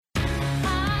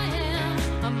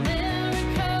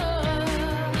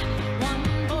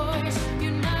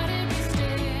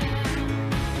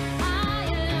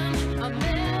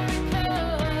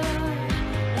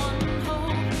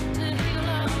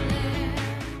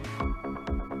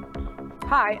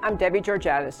Hi, I'm Debbie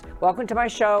Georgatos. Welcome to my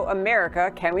show,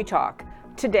 America, Can We Talk?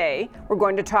 Today, we're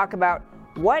going to talk about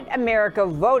what America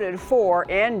voted for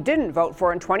and didn't vote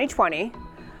for in 2020,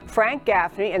 Frank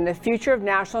Gaffney and the future of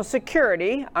national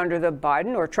security under the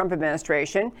Biden or Trump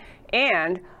administration,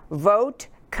 and vote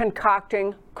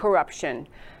concocting corruption.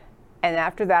 And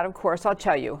after that, of course, I'll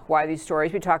tell you why these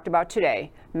stories we talked about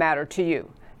today matter to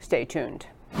you. Stay tuned.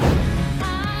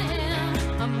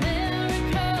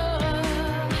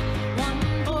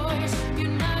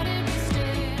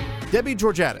 Debbie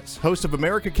Georgatos, host of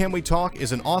America Can We Talk,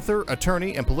 is an author,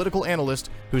 attorney, and political analyst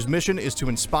whose mission is to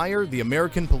inspire the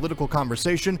American political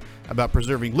conversation about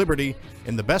preserving liberty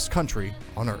in the best country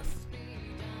on earth.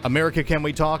 America Can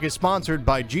We Talk is sponsored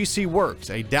by GC Works,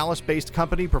 a Dallas-based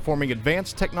company performing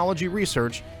advanced technology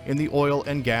research in the oil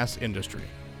and gas industry.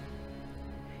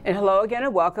 And hello again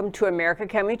and welcome to America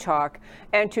Can We Talk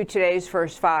and to today's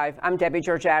First Five. I'm Debbie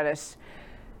Georgatos.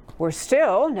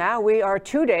 We are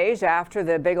 2 days after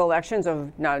the big elections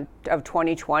of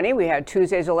 2020. We had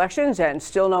Tuesday's elections and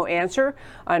still no answer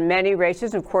on many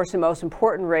races. Of course, the most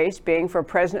important race being for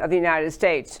President of the United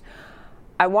States.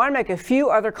 I want to make a few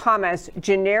other comments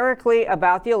generically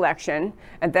about the election,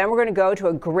 and then we're going to go to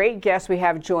a great guest we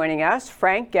have joining us,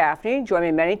 Frank Gaffney, joined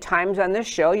me many times on this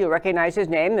show. You'll recognize his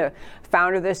name, the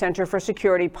founder of the Center for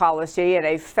Security Policy and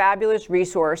a fabulous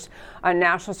resource on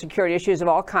national security issues of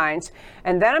all kinds.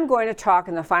 And then I'm going to talk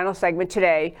in the final segment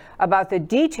today about the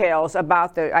details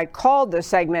about I called the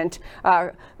segment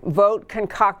Vote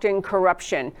Concocting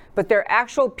Corruption, but they're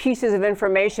actual pieces of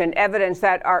information, evidence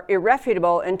that are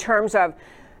irrefutable in terms of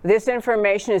this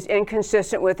information is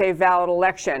inconsistent with a valid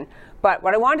election. But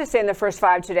what I wanted to say in the first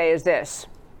five today is this.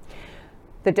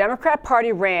 The Democrat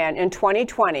Party ran in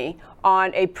 2020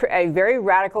 on a very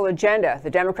radical agenda. The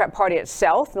Democrat Party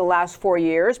itself in the last 4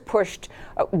 years pushed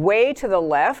way to the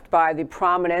left by the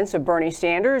prominence of Bernie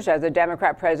Sanders as a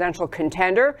Democrat presidential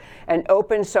contender. An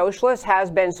open socialist, has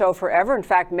been so forever. In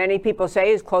fact, many people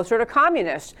say he's closer to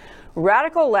communist.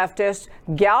 Radical leftists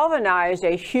galvanized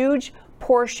a huge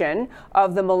portion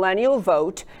of the millennial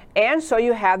vote, and so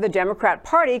you have the Democrat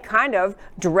Party kind of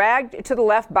dragged to the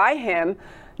left by him.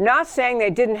 Not saying they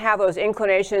didn't have those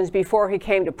inclinations before he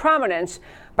came to prominence,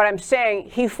 but I'm saying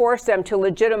he forced them to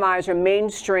legitimize or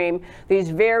mainstream these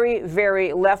very,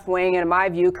 very left-wing, and in my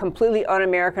view, completely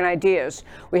un-American ideas.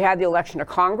 We had the election of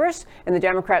Congress and the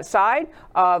Democrat side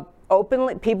of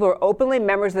people are openly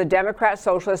members of the Democrat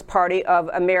Socialist Party of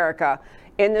America.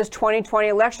 In this 2020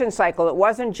 election cycle, it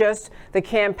wasn't just the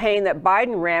campaign that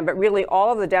Biden ran, but really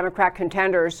all of the Democrat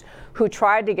contenders who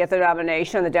tried to get the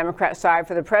nomination on the Democrat side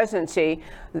for the presidency.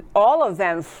 All of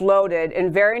them floated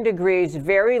in varying degrees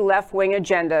very left-wing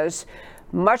agendas.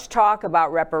 Much talk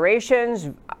about reparations,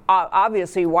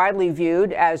 obviously widely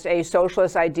viewed as a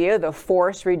socialist idea, the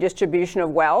forced redistribution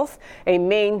of wealth. A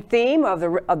main theme of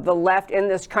the left in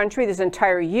this country this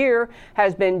entire year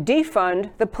has been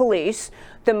defund the police.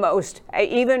 The most,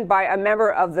 even by a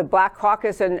member of the Black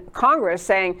Caucus in Congress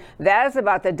saying that is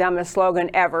about the dumbest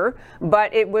slogan ever.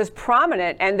 But it was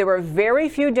prominent, and there were very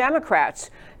few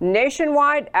Democrats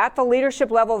nationwide at the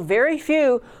leadership level, very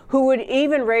few who would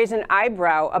even raise an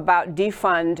eyebrow about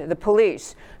defund the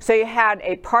police. So you had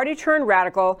a party turned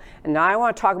radical, and now I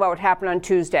want to talk about what happened on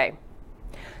Tuesday.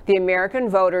 The American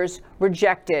voters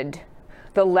rejected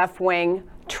the left-wing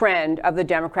trend of the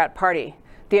Democrat Party.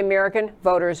 The American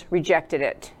voters rejected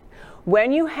it.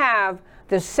 When you have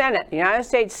the Senate, the United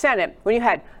States Senate, when you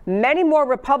had many more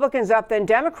Republicans up than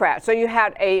Democrats, so you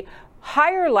had a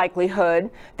higher likelihood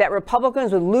that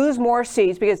Republicans would lose more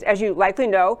seats because, as you likely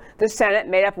know, the Senate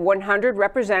made up 100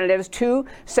 representatives, 2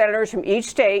 senators from each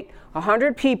state,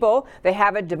 100 people. They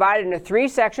have it divided into 3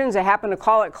 sections. They happen to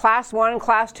call it Class 1,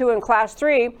 Class 2, and Class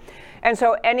 3. And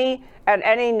so at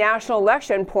any national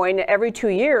election point every 2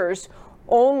 years,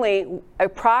 only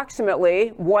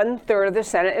approximately 1/3 of the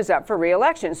Senate is up for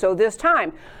re-election. So this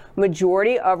time,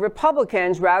 majority of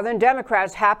Republicans rather than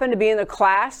Democrats happened to be in the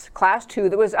class 2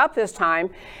 that was up this time.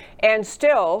 And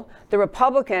still, the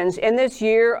Republicans in this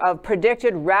year of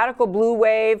predicted radical blue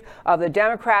wave of the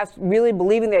Democrats really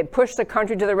believing they'd push the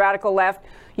country to the radical left,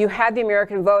 you had the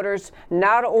American voters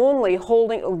not only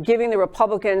giving the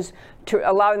Republicans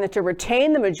allowing them to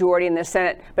retain the majority in the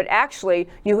Senate, but actually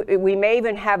we may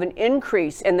even have an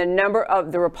increase in the number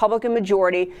of the Republican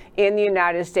majority in the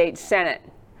United States Senate.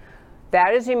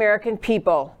 That is the American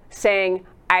people saying,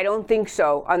 I don't think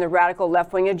so, on the radical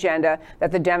left-wing agenda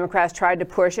that the Democrats tried to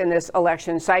push in this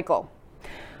election cycle.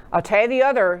 I'll tell you the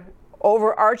other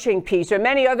overarching piece. There are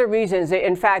many other reasons.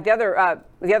 In fact, the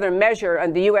other measure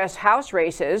on the U.S. House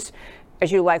races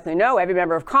As you likely know, every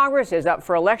member of Congress is up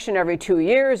for election every 2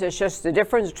 years. It's just the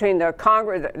difference between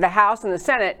the House and the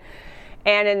Senate.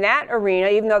 And in that arena,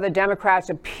 even though the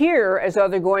Democrats appear as though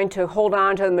they're going to hold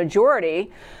on to the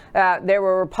majority, there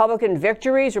were Republican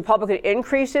victories, Republican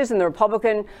increases in the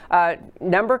Republican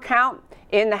number count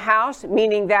in the House,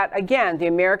 meaning that, again, the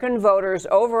American voters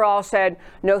overall said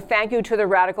no thank you to the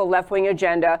radical left-wing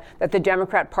agenda that the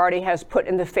Democrat Party has put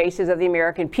in the faces of the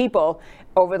American people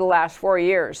over the last 4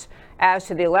 years. As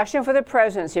to the election for the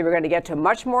presidency, we're going to get to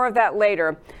much more of that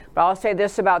later, but I'll say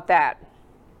this about that.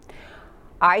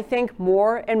 I think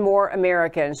more and more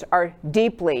Americans are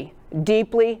deeply,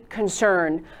 deeply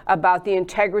concerned about the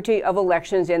integrity of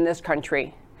elections in this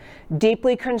country.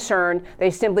 Deeply concerned.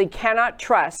 They simply cannot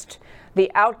trust the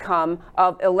outcome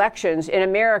of elections in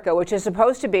America, which is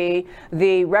supposed to be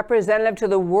the representative to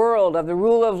the world of the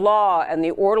rule of law and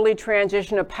the orderly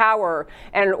transition of power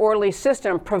and an orderly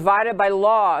system provided by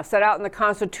law, set out in the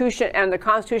Constitution and the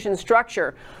Constitution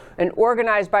structure, and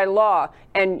organized by law,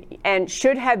 and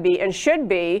should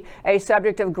be a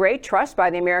subject of great trust by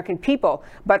the American people.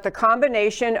 But the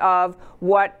combination of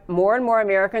what more and more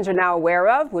Americans are now aware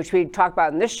of, which we talked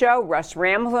about in this show, Russ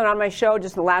Ramsland on my show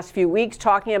just in the last few weeks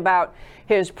talking about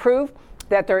his proof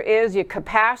that there is the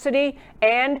capacity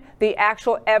and the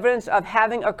actual evidence of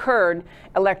having occurred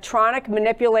electronic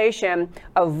manipulation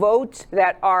of votes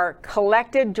that are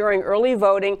collected during early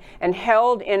voting and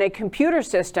held in a computer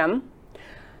system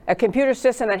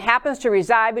that happens to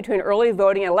reside between early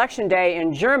voting and election day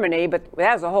in Germany, but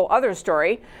that's a whole other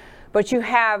story. But you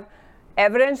have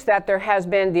evidence that there has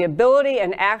been the ability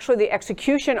and actually the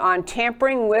execution on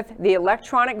tampering with the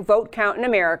electronic vote count in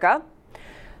America.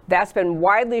 That's been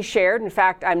widely shared. In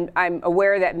fact, I'm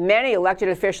aware that many elected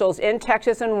officials in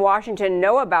Texas and Washington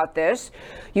know about this.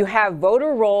 You have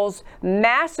voter rolls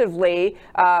massively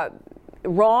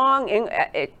wrong,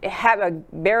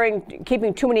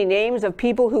 keeping too many names of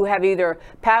people who have either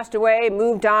passed away,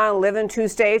 moved on, live in 2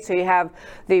 states. So you have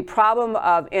the problem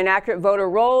of inaccurate voter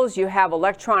rolls, you have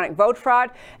electronic vote fraud,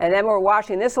 and then we're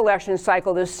watching this election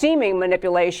cycle, the seeming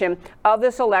manipulation of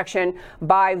this election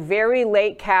by very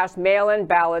late cast mail-in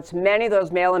ballots, many of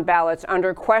those mail-in ballots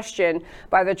under question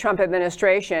by the Trump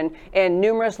administration, and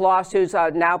numerous lawsuits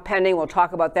now pending. We'll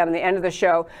talk about them at the end of the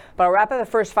show. But I'll wrap up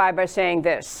the first 5 by saying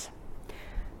this.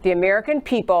 The American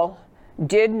people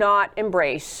did not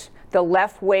embrace the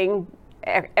left-wing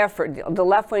effort, the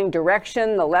left-wing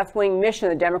direction, the left-wing mission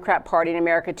of the Democrat Party in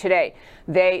America today.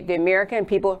 The American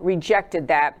people rejected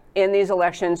that in these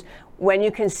elections when you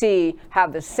can see how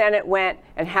the Senate went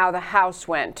and how the House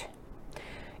went.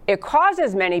 It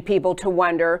causes many people to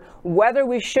wonder whether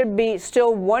we should be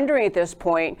still wondering at this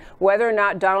point whether or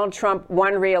not Donald Trump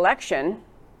won re-election,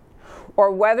 or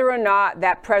whether or not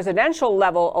that presidential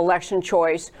level election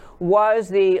choice was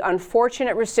the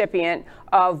unfortunate recipient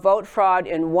of vote fraud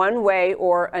in one way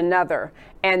or another.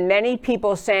 And many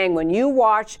people saying when you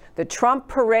watch the Trump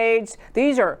parades,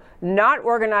 these are not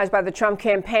organized by the Trump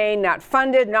campaign, not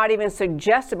funded, not even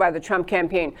suggested by the Trump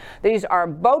campaign. These are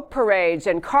boat parades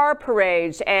and car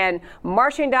parades and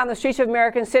marching down the streets of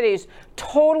American cities,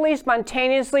 totally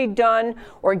spontaneously done,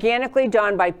 organically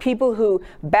done by people who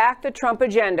back the Trump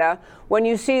agenda. When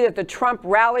you see that the Trump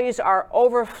rallies are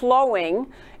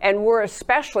overflowing, and were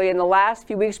especially in the last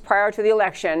few weeks prior to the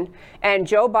election, and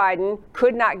Joe Biden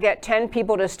could not get 10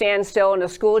 people to stand still in a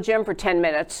school gym for 10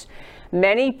 minutes.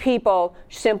 Many people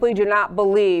simply do not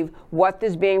believe what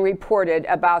is being reported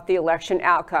about the election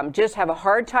outcome. Just have a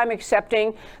hard time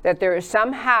accepting that there is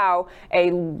somehow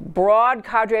a broad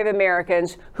cadre of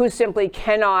Americans who simply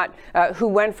cannot, who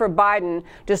went for Biden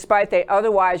despite they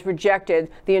otherwise rejected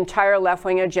the entire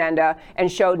left-wing agenda and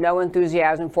showed no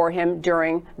enthusiasm for him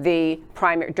during the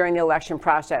election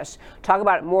process. Talk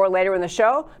about it more later in the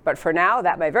show, but for now,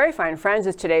 that, my very fine friends,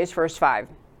 is today's First 5.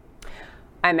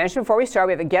 I mentioned before we start,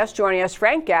 we have a guest joining us,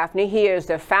 Frank Gaffney. He is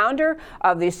the founder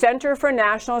of the Center for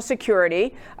National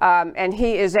Security, and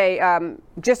he is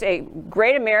just a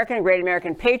great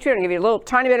American patriot. I'll give you a little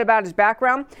tiny bit about his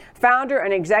background. Founder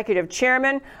and executive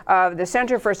chairman of the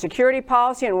Center for Security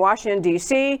Policy in Washington,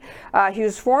 D.C. He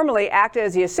was formerly acted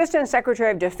as the Assistant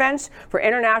Secretary of Defense for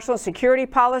International Security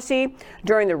Policy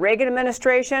during the Reagan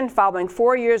administration, following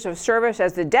 4 years of service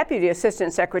as the Deputy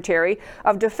Assistant Secretary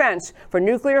of Defense for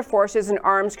Nuclear Forces and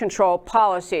Arms Control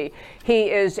Policy.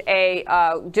 He is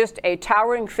just a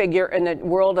towering figure in the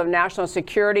world of national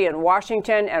security in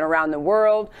Washington and around the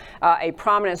world, a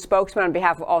prominent spokesman on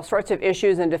behalf of all sorts of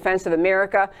issues in defense of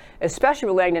America, especially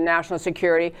relating to national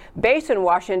security, based in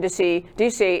Washington,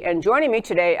 D.C. And joining me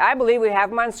today, I believe we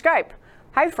have him on Skype.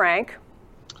 Hi, Frank.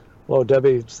 Hello,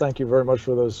 Debbie. Thank you very much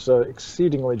for those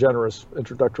exceedingly generous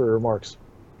introductory remarks.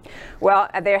 Well,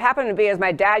 they happen to be, as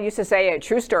my dad used to say, a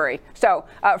true story. So,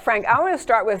 Frank, I want to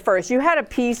start with first. You had a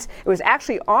piece, it was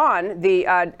actually on the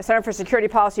Center for Security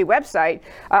Policy website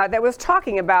that was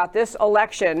talking about this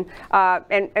election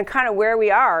and kind of where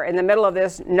we are in the middle of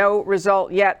this no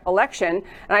result yet election.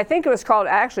 And I think it was called, I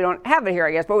actually don't have it here,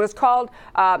 I guess, but it was called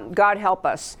God Help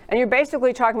Us. And you're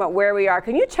basically talking about where we are.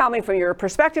 Can you tell me from your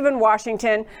perspective in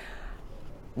Washington,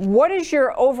 what is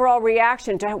your overall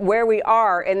reaction to where we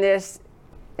are in this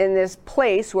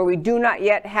place where we do not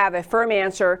yet have a firm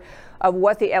answer of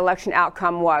what the election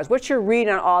outcome was? What's your read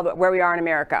on all of where we are in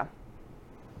America?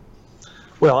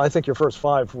 Well, I think your first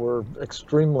five were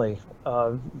extremely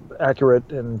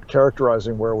accurate in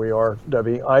characterizing where we are,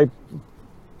 Debbie. I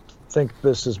think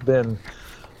this has been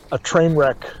a train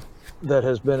wreck that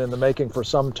has been in the making for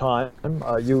some time.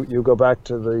 You go back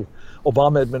to the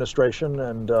Obama administration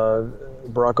and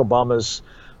Barack Obama's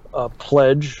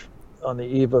pledge on the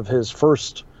eve of his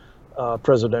first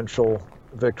presidential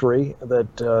victory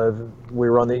that we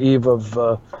were on the eve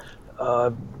of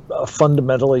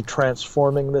fundamentally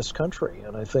transforming this country.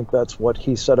 And I think that's what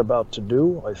he set about to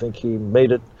do. I think he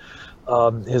made it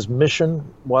his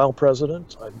mission while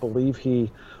president. I believe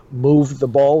he moved the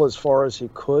ball as far as he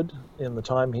could in the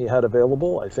time he had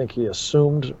available. I think he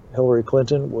assumed Hillary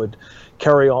Clinton would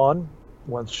carry on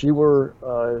once she were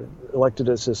elected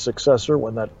as his successor.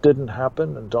 When that didn't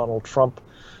happen and Donald Trump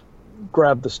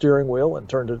grabbed the steering wheel and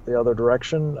turned it the other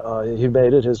direction, he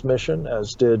made it his mission,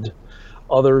 as did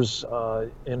others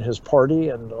in his party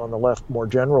and on the left more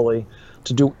generally,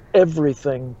 to do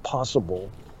everything possible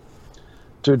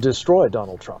to destroy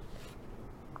Donald Trump.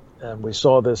 And we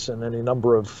saw this in any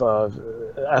number of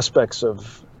aspects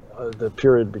of the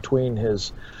period between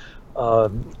his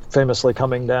famously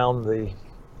coming down the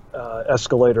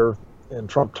escalator in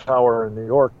Trump Tower in New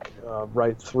York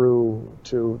right through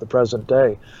to the present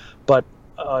day. But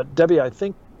Debbie, I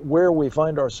think where we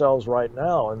find ourselves right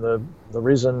now, and the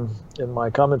reason in my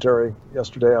commentary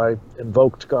yesterday I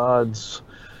invoked God's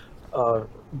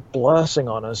blessing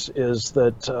on us, is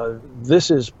that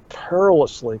this is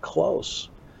perilously close,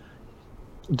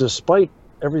 despite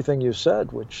everything you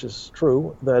said, which is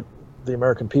true, that the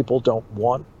American people don't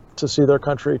want to see their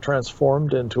country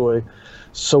transformed into a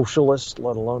socialist,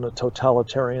 let alone a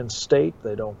totalitarian state.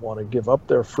 They don't want to give up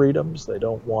their freedoms. They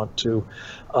don't want to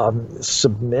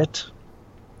submit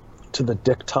to the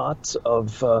diktats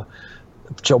of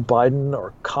Joe Biden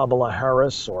or Kamala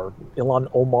Harris or Ilhan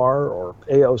Omar or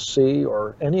AOC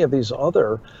or any of these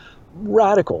other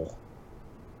radical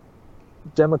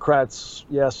Democrats,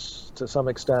 yes, to some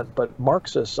extent, but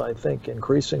Marxists, I think,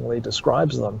 increasingly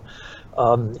describes them.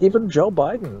 Even Joe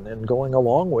Biden, in going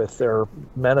along with their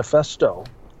manifesto,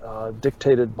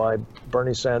 dictated by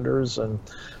Bernie Sanders and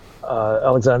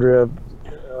Alexandria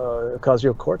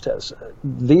Ocasio-Cortez.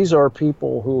 These are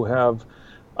people who have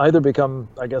either become,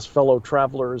 I guess, fellow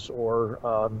travelers or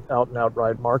out and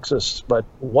outright Marxists, but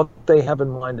what they have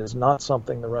in mind is not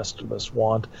something the rest of us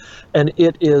want. And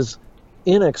it is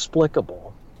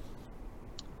inexplicable,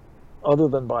 other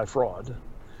than by fraud,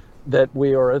 that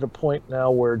we are at a point now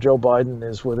where Joe Biden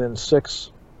is within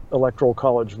 6 electoral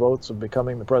college votes of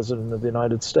becoming the president of the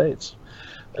United States.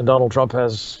 And Donald Trump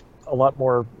has a lot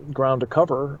more ground to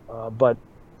cover, but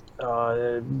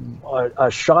a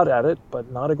shot at it,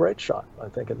 but not a great shot, I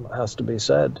think it has to be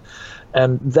said.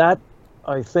 And that,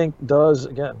 I think, does,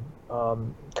 again,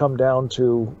 come down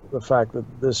to the fact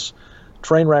that this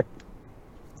train wreck,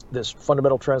 this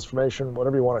fundamental transformation,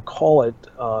 whatever you want to call it,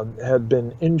 had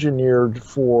been engineered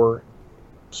for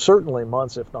certainly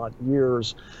months, if not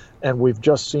years, and we've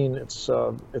just seen its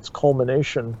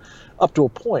culmination up to a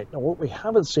point. Now, what we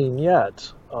haven't seen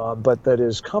yet, but that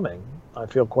is coming, I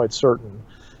feel quite certain,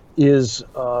 is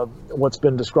what's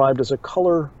been described as a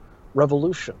color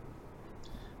revolution,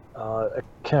 a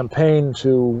campaign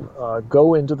to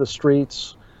go into the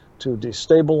streets, to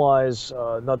destabilize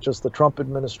not just the Trump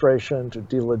administration, to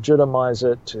delegitimize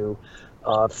it, to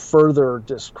further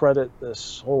discredit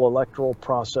this whole electoral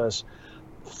process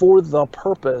for the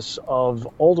purpose of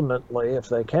ultimately, if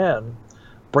they can,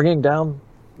 bringing down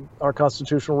our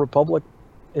constitutional republic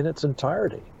in its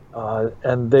entirety.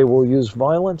 And they will use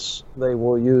violence, they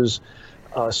will use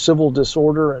civil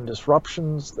disorder and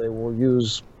disruptions, they will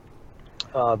use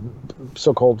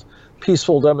so-called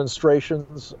peaceful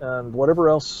demonstrations and whatever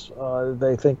else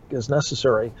they think is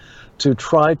necessary to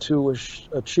try to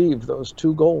achieve those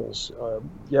two goals.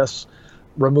 Yes,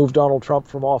 remove Donald Trump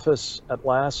from office at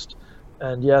last,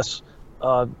 and yes,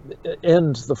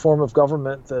 end the form of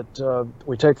government that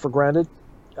we take for granted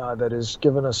that has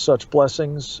given us such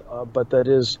blessings, but that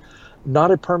is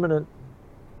not a permanent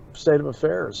state of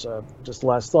affairs. Just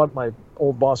last thought, my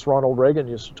old boss Ronald Reagan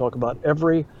used to talk about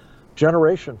every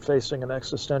generation facing an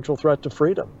existential threat to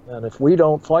freedom. And if we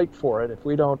don't fight for it, if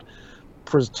we don't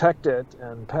protect it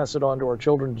and pass it on to our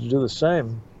children to do the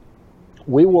same,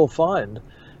 we will find,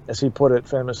 as he put it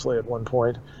famously at one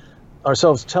point,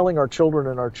 ourselves telling our children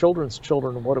and our children's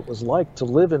children what it was like to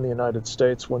live in the United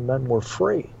States when men were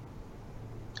free.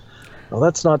 Now,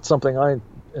 that's not something I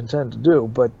intend to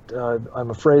do, but I'm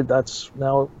afraid that's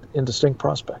now in distinct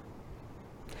prospect.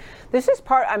 This is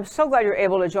I'm so glad you're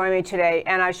able to join me today.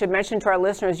 And I should mention to our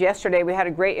listeners, yesterday we had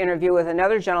a great interview with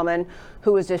another gentleman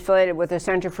who was affiliated with the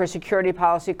Center for Security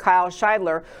Policy, Kyle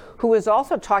Scheidler, who was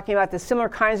also talking about the similar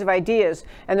kinds of ideas.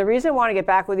 And the reason I want to get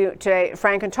back with you today,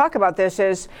 Frank, and talk about this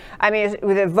is,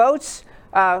 with the votes,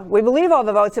 we believe all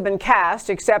the votes have been cast,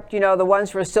 except, the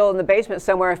ones who are still in the basement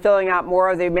somewhere filling out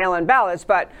more of the mail-in ballots.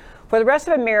 But for the rest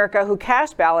of America who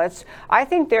cast ballots, I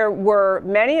think there were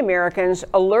many Americans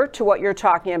alert to what you're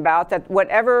talking about, that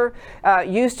whatever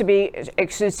used to be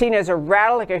seen as a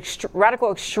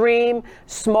radical, extreme,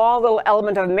 small little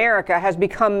element of America has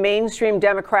become mainstream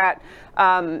Democrat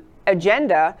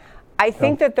agenda. I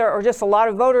think that there are just a lot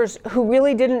of voters who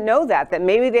really didn't know that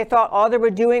maybe they thought all they were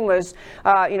doing was,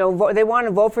 they want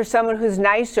to vote for someone who's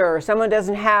nicer, or someone who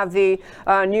doesn't have the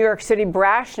New York City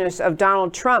brashness of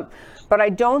Donald Trump. But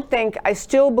I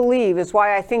still believe, is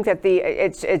why I think that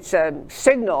it's a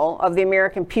signal of the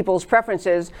American people's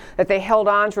preferences that they held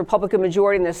on to Republican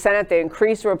majority in the Senate. They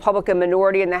increased the Republican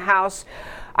minority in the House.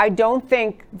 I don't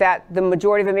think that the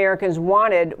majority of Americans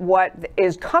wanted what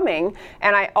is coming.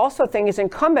 And I also think it's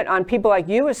incumbent on people like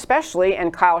you, especially,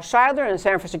 and Kyle Scheidler and the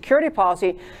Center for Security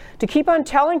Policy, to keep on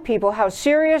telling people how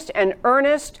serious and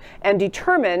earnest and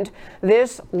determined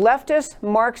this leftist,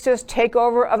 Marxist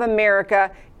takeover of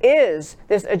America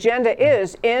this agenda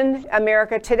is in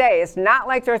America today. It's not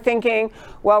like they're thinking,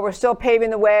 well, we're still paving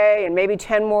the way and maybe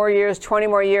 10 more years, 20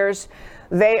 more years.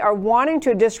 They are wanting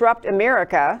to disrupt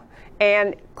America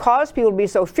and cause people to be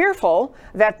so fearful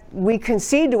that we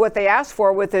concede to what they ask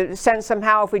for, with the sense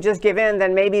somehow if we just give in,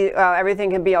 then maybe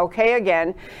everything can be okay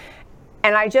again.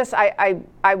 And I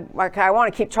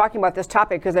want to keep talking about this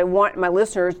topic because I want my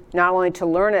listeners not only to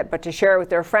learn it, but to share it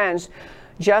with their friends,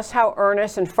 just how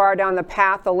earnest and far down the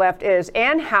path the left is,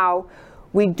 and how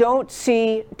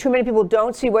too many people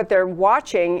don't see what they're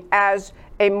watching as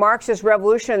a Marxist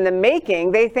revolution in the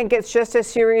making. They think it's just a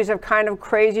series of kind of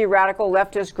crazy radical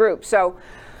leftist groups. So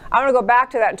I want to go back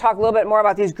to that and talk a little bit more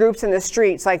about these groups in the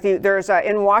streets. Like there's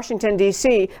in Washington,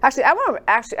 D.C. Actually, I want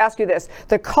to ask you this.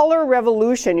 The color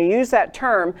revolution, you use that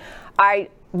term.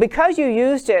 Because you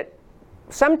used it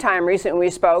sometime recently we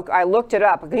spoke, I looked it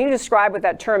up. Can you describe what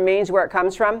that term means, where it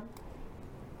comes from?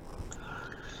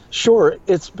 Sure.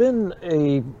 It's been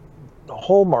a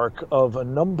hallmark of a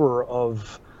number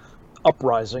of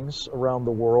uprisings around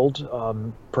the world.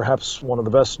 Perhaps one of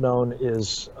the best known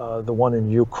is the one in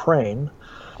Ukraine,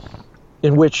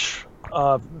 in which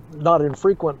not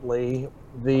infrequently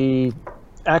the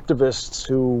activists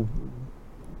who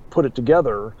put it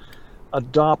together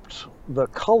adopt the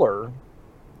color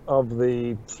of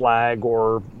the flag,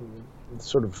 or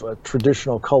sort of a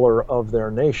traditional color of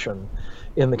their nation.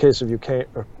 In the case of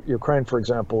Ukraine, for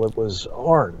example, it was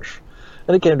orange.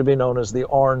 And it came to be known as the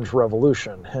Orange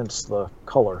Revolution, hence the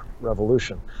color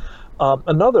revolution.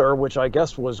 Another, which I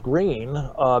guess was green,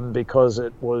 because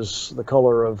it was the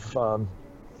color of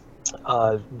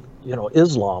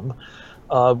Islam,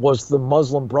 was the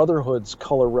Muslim Brotherhood's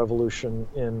color revolution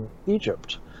in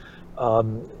Egypt.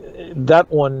 That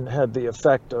one had the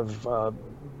effect of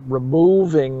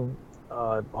removing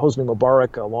Hosni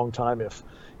Mubarak, a long time, if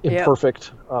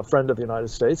imperfect, friend of the United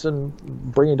States, and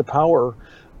bringing to power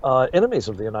enemies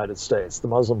of the United States, the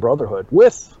Muslim Brotherhood,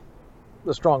 with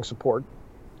the strong support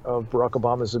of Barack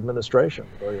Obama's administration,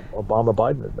 the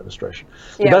Obama-Biden administration.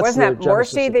 Yeah, wasn't that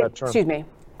Morsi? Excuse me.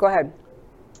 Go ahead.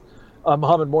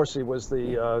 Mohammed Morsi was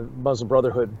the Muslim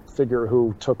Brotherhood figure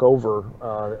who took over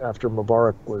after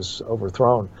Mubarak was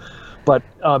overthrown. But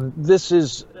this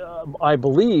is, I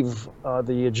believe,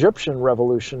 the Egyptian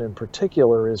revolution in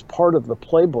particular is part of the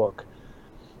playbook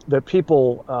that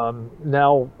people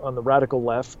now on the radical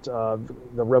left, the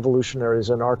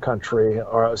revolutionaries in our country,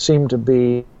 seem to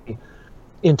be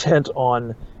intent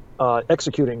on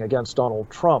executing against Donald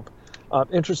Trump.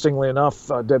 Interestingly enough,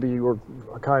 Debbie, you were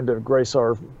kind to grace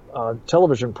our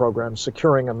television program,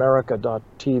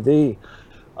 SecuringAmerica.tv,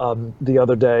 the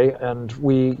other day, and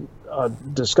we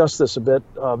discussed this a bit.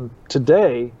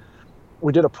 Today,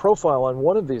 we did a profile on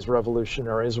one of these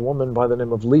revolutionaries, a woman by the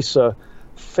name of Lisa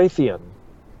Fathian.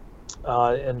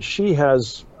 and she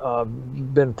has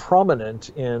been prominent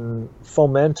in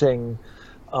fomenting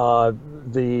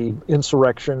the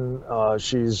insurrection.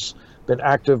 She's been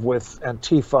active with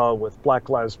Antifa, with Black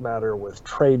Lives Matter, with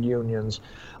trade unions,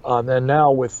 and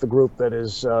now with the group that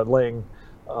is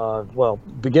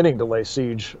beginning to lay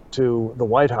siege to the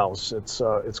White House.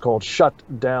 It's called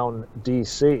Shut Down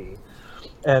DC.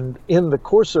 And in the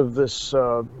course of this,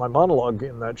 my monologue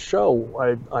in that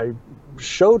show, I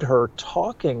showed her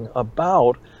talking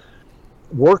about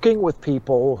working with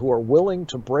people who are willing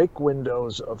to break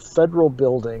windows of federal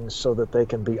buildings so that they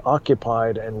can be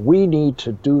occupied, and we need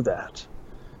to do that,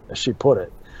 as she put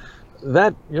it.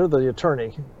 That, you're the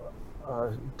attorney,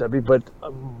 Debbie, but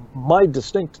my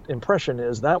distinct impression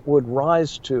is that would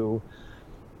rise to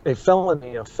a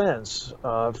felony offense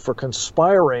for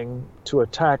conspiring to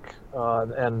attack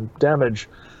and damage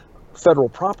federal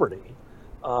property.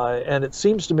 And it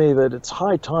seems to me that it's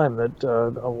high time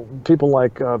that people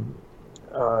like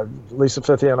Lisa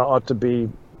Fithiana ought to be,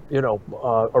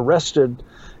 arrested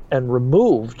and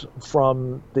removed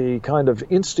from the kind of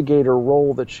instigator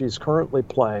role that she's currently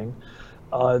playing,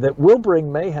 that will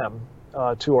bring mayhem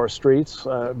to our streets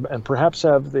and perhaps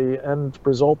have the end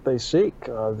result they seek,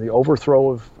 the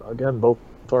overthrow of, again, both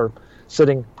our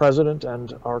sitting president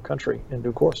and our country in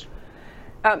due course.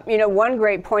 One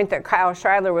great point that Kyle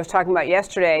Scheidler was talking about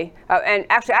yesterday, and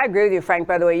actually I agree with you, Frank,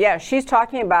 by the way, yes, she's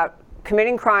talking about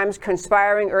committing crimes,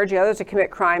 conspiring, urging others to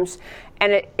commit crimes.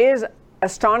 And it is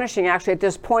astonishing, actually, at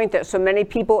this point that so many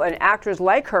people and actors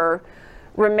like her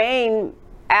remain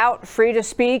out, free to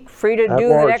speak, free to do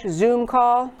the next Zoom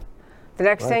call, the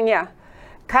next thing, yeah.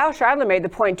 Kyle Scheidler made the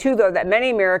point, too, though, that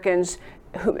many Americans,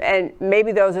 and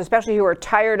maybe those especially who are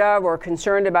tired of or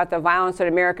concerned about the violence in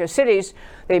America's cities,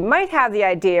 they might have the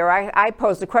idea, or I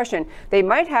posed the question, they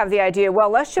might have the idea,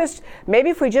 well, maybe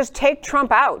if we just take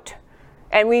Trump out,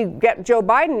 and we get Joe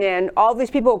Biden in, all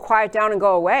these people will quiet down and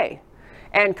go away.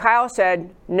 And Kyle said,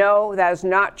 no, that is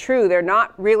not true. They're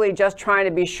not really just trying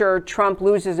to be sure Trump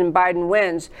loses and Biden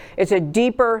wins. It's a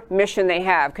deeper mission they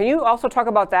have. Can you also talk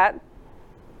about that?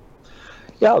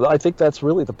 Yeah, I think that's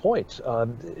really the point.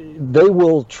 They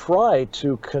will try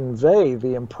to convey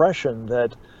the impression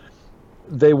that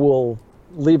they will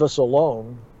leave us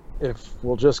alone if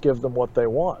we'll just give them what they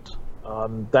want.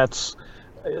 That's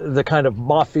the kind of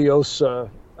mafiosa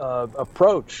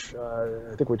approach.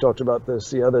 I think we talked about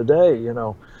this the other day.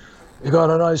 You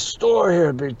got a nice store here.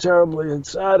 It'd be terribly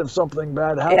sad if something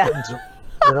bad happens.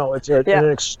 Yeah. It's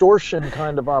an extortion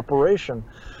kind of operation.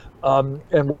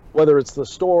 And whether it's the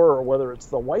store or whether it's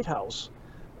the White House,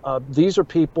 these are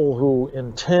people who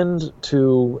intend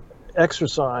to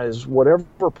exercise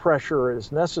whatever pressure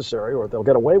is necessary, or they'll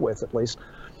get away with at least,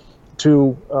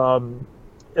 to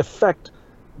effect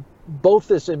both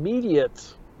this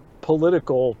immediate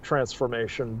political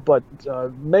transformation, but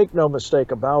make no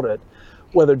mistake about it,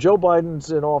 whether Joe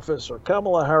Biden's in office or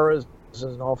Kamala Harris is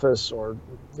in office or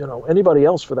anybody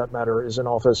else for that matter is in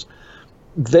office,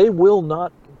 they will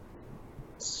not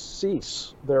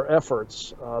cease their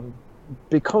efforts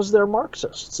because they're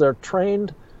Marxists. They're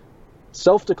trained,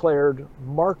 self-declared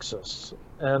Marxists,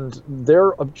 and their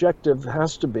objective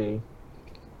has to be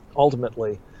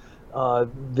ultimately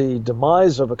the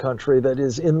demise of a country that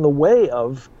is in the way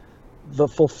of the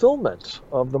fulfillment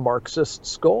of the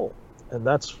Marxists' goal. And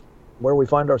that's where we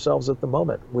find ourselves at the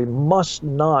moment. We must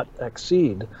not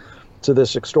accede to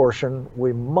this extortion.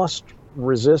 We must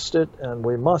resist it, and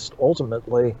we must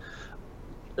ultimately,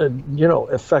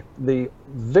 effect the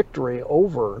victory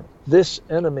over this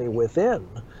enemy within,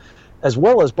 as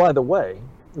well as, by the way,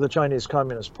 the Chinese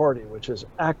Communist Party, which is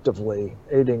actively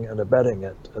aiding and abetting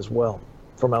it as well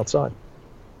from outside.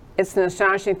 It's an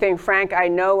astonishing thing, Frank. I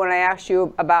know when I asked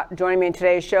you about joining me in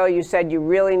today's show, you said you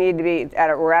really need to be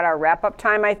we're at our wrap-up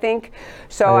time, I think.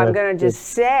 So I'm going to just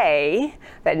say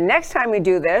that next time we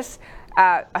do this,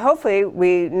 hopefully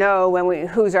we know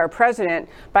who's our president,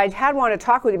 but I had wanted to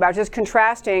talk with you about just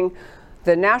contrasting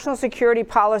the national security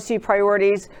policy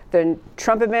priorities the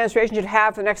Trump administration should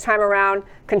have the next time around,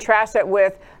 contrast it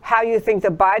with how you think the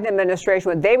Biden administration,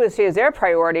 what they would see as their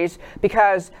priorities,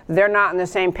 because they're not on the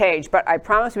same page. But I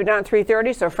promise we'll be done at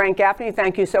 3:30. So Frank Gaffney,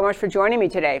 thank you so much for joining me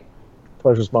today.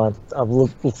 Pleasure's mine. I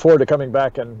look forward to coming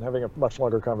back and having a much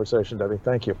longer conversation, Debbie.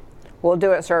 Thank you. We'll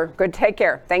do it, sir. Good. Take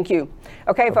care. Thank you.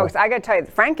 Okay, folks, I got to tell you,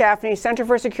 Frank Gaffney, Center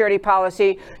for Security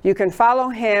Policy. You can follow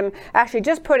him. Actually,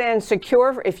 just put in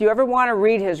secure. If you ever want to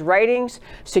read his writings,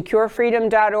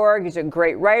 securefreedom.org. He's a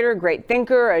great writer, great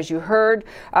thinker, as you heard,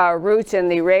 roots in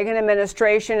the Reagan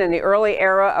administration and the early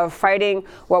era of fighting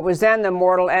what was then the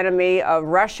mortal enemy of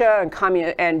Russia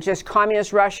and just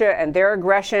communist Russia and their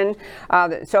aggression,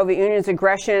 the Soviet Union's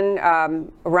aggression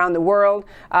around the world.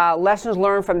 Lessons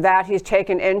learned from that he's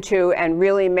taken into and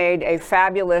really made a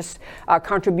fabulous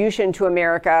contribution to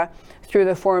America through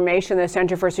the formation of the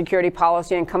Center for Security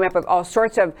Policy and coming up with all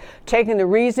sorts of taking the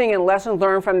reasoning and lessons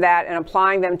learned from that and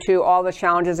applying them to all the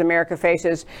challenges America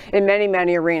faces in many,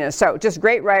 many arenas. So just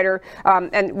great writer.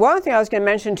 And one thing I was going to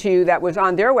mention to you that was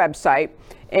on their website,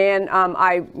 and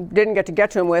I didn't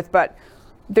get to him with, but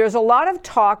there's a lot of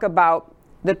talk about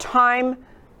the time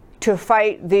to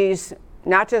fight these,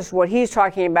 not just what he's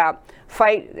talking about,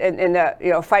 fight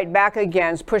fight back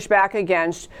against, push back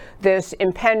against this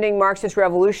impending Marxist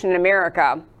revolution in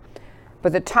America.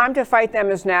 But the time to fight them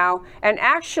is now. And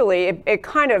actually, it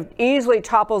kind of easily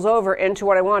topples over into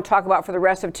what I want to talk about for the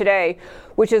rest of today,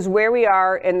 which is where we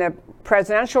are in the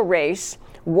presidential race,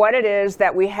 what it is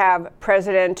that we have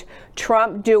President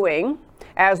Trump doing,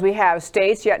 as we have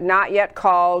states yet not yet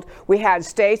called. We had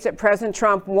states that President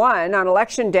Trump won on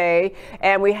Election Day,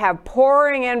 and we have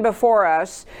pouring in before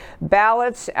us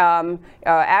ballots,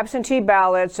 absentee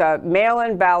ballots,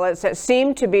 mail-in ballots that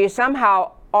seem to be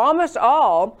somehow almost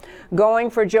all going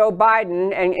for Joe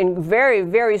Biden, and very,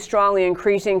 very strongly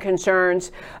increasing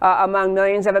concerns among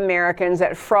millions of Americans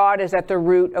that fraud is at the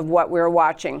root of what we're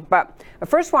watching. But I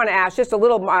first want to ask just a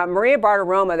little, Maria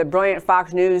Bartiromo, the brilliant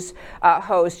Fox News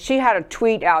host, she had a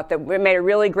tweet out that made a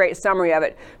really great summary of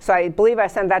it. So I believe I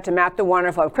sent that to Matt the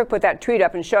Wonderful. I'll quick put that tweet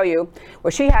up and show you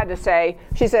what she had to say.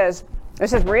 She says,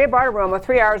 this is Maria Bartiromo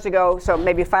 3 hours ago, so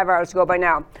maybe 5 hours ago by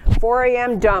now. 4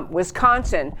 a.m. dump,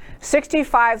 Wisconsin,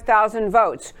 65,000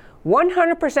 votes,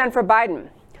 100% for Biden.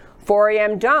 4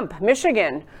 a.m. dump,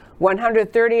 Michigan,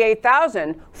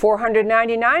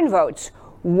 138,499 votes,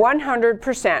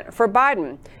 100% for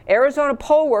Biden. Arizona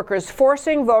poll workers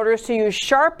forcing voters to use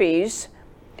Sharpies,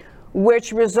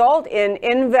 which result in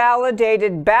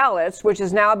invalidated ballots, which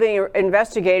is now being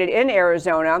investigated in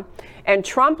Arizona, and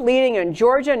Trump leading in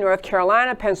Georgia, North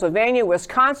Carolina, Pennsylvania,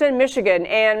 Wisconsin, Michigan,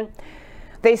 and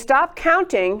they stopped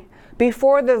counting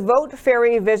before the vote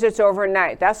ferry visits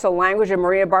overnight. That's the language of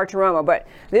Maria Bartiromo. But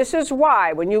this is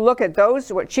why, when you look at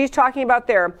those, what she's talking about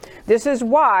there, this is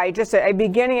why, just a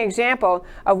beginning example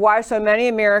of why so many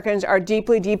Americans are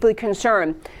deeply, deeply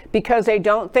concerned, because they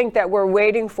don't think that we're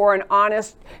waiting for an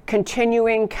honest,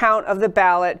 continuing count of the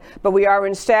ballot, but we are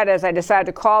instead, as I decided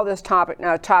to call this topic,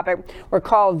 we're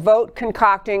called vote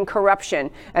concocting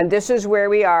corruption. And this is where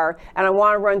we are. And I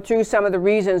want to run through some of the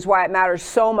reasons why it matters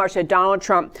so much that Donald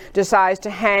Trump decides to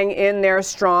hang in there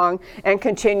strong and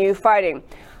continue fighting.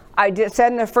 I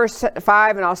said in the first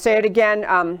 5, and I'll say it again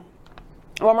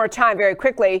one more time very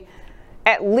quickly,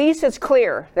 at least it's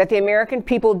clear that the American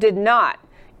people did not,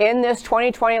 in this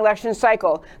 2020 election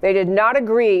cycle, they did not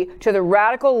agree to the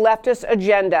radical leftist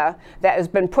agenda that has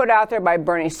been put out there by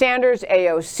Bernie Sanders,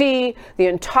 AOC, the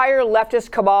entire leftist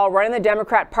cabal running the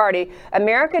Democrat Party.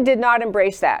 America did not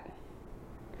embrace that.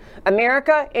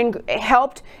 America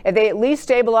helped, if they at least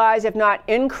stabilize, if not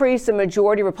increase, the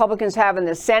majority Republicans have in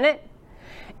the Senate.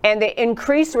 And they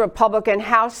increased the Republican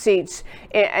House seats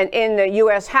in the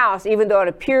U.S. House, even though it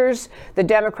appears the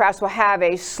Democrats will have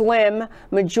a slim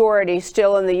majority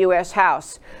still in the U.S.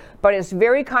 House. But it's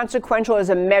very consequential as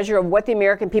a measure of what the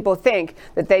American people think,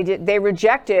 that they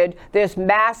rejected this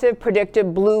massive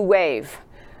predictive blue wave.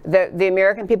 The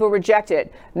American people reject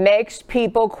it, makes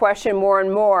people question more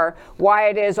and more why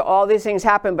it is all these things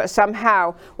happen, but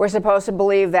somehow we're supposed to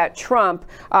believe that Trump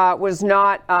was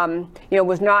not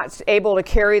able to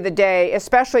carry the day,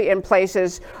 especially in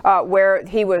places where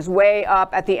he was way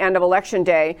up at the end of Election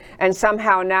Day, and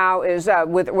somehow now is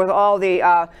with all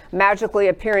the magically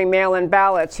appearing mail-in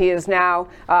ballots, he is now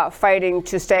fighting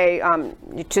to stay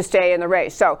in the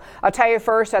race. So I'll tell you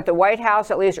first that the White House,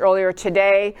 at least earlier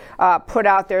today, put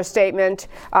out their statement.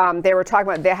 They were talking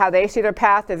about how they see their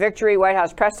path to victory. White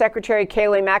House Press Secretary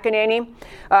Kayleigh McEnany,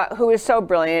 who is so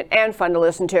brilliant and fun to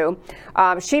listen to,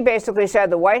 she basically said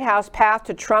the White House path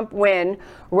to Trump win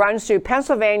runs through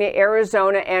Pennsylvania,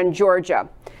 Arizona, and Georgia.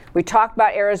 We talked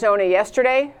about Arizona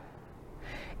yesterday.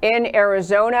 In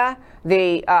Arizona,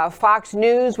 the Fox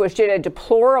News, which did a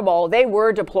deplorable, they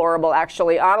were deplorable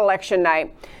actually, on election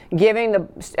night, giving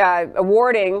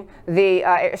awarding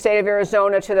the state of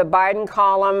Arizona to the Biden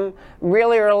column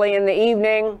really early in the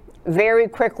evening. very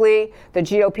quickly. The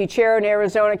GOP chair in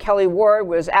Arizona, Kelly Ward,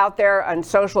 was out there on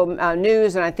social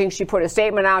news, and I think she put a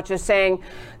statement out just saying,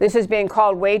 this is being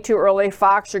called way too early.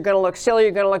 Fox, you're going to look silly,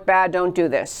 you're going to look bad, don't do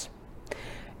this.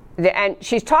 And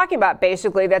she's talking about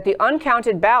basically that the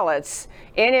uncounted ballots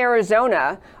in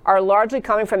Arizona are largely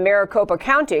coming from Maricopa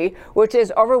County, which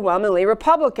is overwhelmingly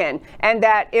Republican, and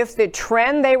that if the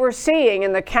trend they were seeing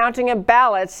in the counting of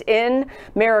ballots in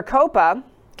Maricopa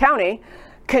County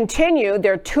continued,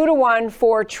 they're 2-1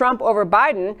 for Trump over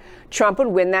Biden, Trump would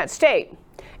win that state.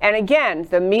 And again,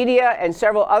 the media and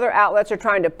several other outlets are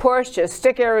trying to push to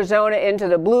stick Arizona into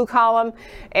the blue column,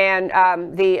 and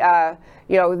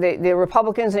the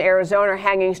Republicans in Arizona are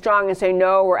hanging strong and saying,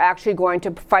 no, we're actually going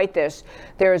to fight this.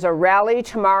 There is a rally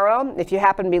tomorrow. If you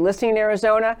happen to be listening in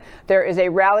Arizona, there is a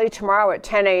rally tomorrow at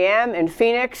 10 a.m. in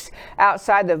Phoenix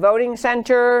outside the voting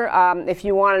center. If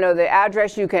you want to know the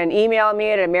address, you can email me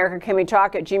at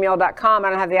americacanwetalk@gmail.com. I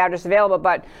don't have the address available,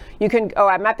 but you can,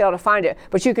 I might be able to find it,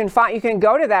 but you can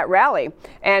go to that rally.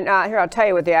 And here, I'll tell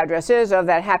you what the address is of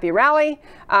that happy rally,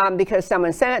 because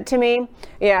someone sent it to me.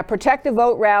 Yeah, Protect the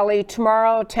Vote rally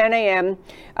tomorrow, 10 a.m.,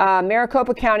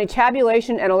 Maricopa County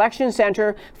Tabulation and Election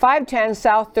Center, 510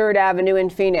 South 3rd Avenue in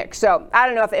Phoenix. So I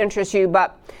don't know if it interests you,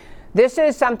 but this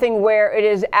is something where it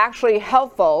is actually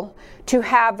helpful to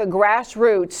have the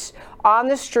grassroots on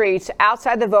the streets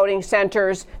outside the voting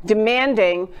centers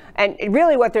demanding, and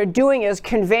really what they're doing is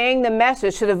conveying the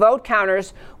message to the vote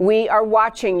counters, we are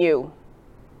watching you.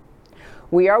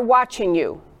 We are watching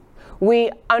you.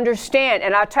 We understand,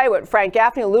 and I'll tell you what Frank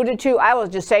Gaffney alluded to, I will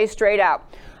just say straight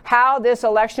out, how this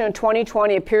election in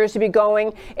 2020 appears to be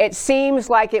going. It seems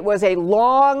like it was a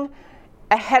long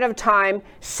ahead of time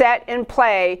set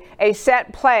play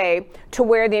to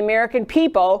where the American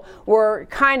people were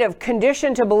kind of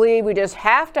conditioned to believe we just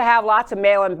have to have lots of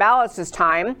mail-in ballots this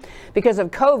time because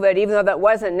of COVID, even though that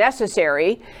wasn't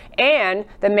necessary. And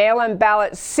the mail-in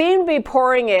ballots seem to be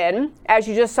pouring in, as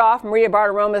you just saw from Maria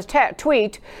Bartiromo's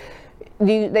tweet.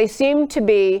 They seem to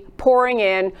be pouring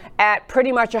in at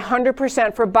pretty much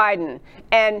 100% for Biden.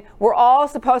 And we're all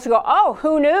supposed to go, oh,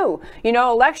 who knew? You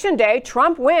know, election day,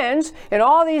 Trump wins in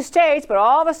all these states, but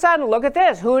all of a sudden, look at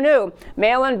this, who knew?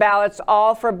 Mail-in ballots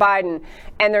all for Biden.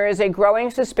 And there is a growing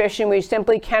suspicion we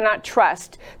simply cannot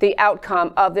trust the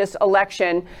outcome of this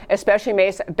election, especially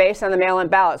based on the mail-in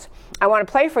ballots. I want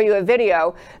to play for you a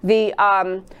video. The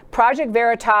Project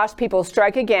Veritas people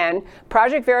strike again.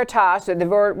 Project Veritas, the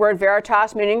word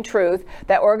Veritas meaning truth,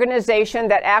 that organization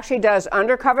that actually does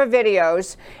undercover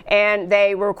videos, and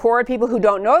they record people who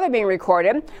don't know they're being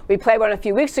recorded. We played one a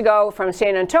few weeks ago from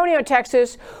San Antonio,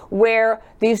 Texas, where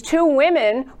these two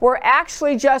women were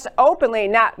actually just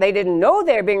openly, they didn't know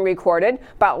they were being recorded,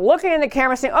 but looking in the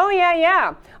camera saying, oh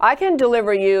yeah, I can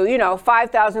deliver you,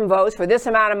 5,000 votes for this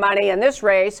amount of money in this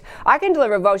race. I can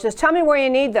deliver votes. Just tell me where you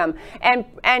need them. And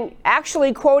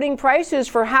actually quoting prices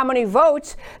for how many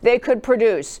votes they could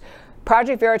produce.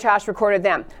 Project Veritas recorded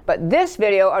them. But this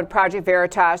video on Project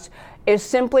Veritas is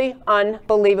simply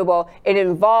unbelievable.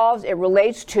 It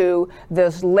relates to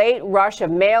this late rush of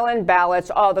mail-in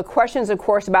ballots, all the questions, of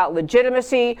course, about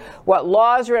legitimacy, what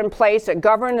laws are in place that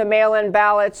govern the mail-in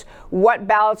ballots, what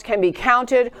ballots can be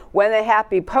counted, when they have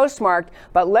to be postmarked.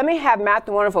 But let me have Matt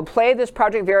the Wonderful play this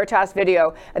Project Veritas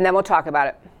video, and then we'll talk about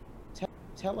it.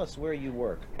 Tell us where you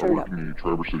work. I work in the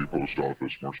Traverse City Post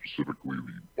Office, more specifically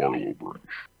the Barlow branch.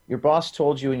 Your boss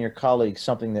told you and your colleagues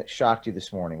something that shocked you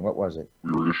this morning. What was it?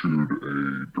 We were issued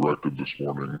a directive this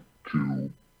morning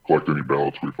to collect any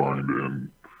ballots we find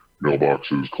in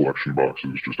mailboxes, collection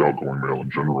boxes, just outgoing mail in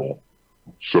general,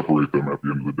 separate them at the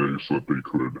end of the day so that they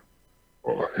could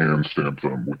hand stamp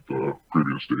them with the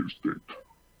previous day's date.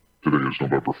 Today is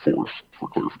November 4th, for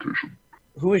clarification.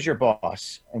 Who is your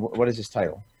boss, and what is his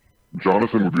title?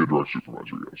 Jonathan would be a direct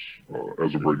supervisor, yes.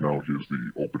 As of right now, he is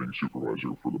the opening supervisor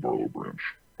for the Barlow branch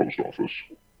post office.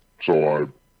 So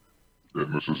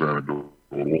and this is anecdotal,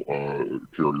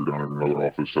 carrier down in another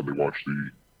office said they watched the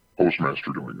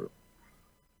postmaster doing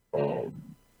it.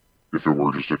 If it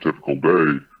were just a typical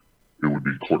day, it would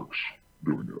be clerks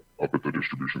doing it up at the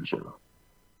distribution center.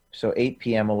 So 8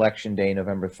 p.m. election day,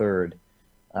 November 3rd.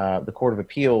 The Court of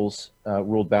Appeals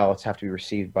ruled ballots have to be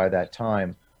received by that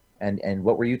time. And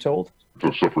what were you told?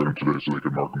 To separate them today so they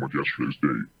could mark them with yesterday's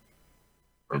date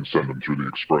and send them through the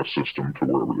express system to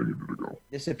wherever they needed to go.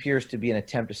 This appears to be an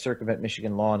attempt to circumvent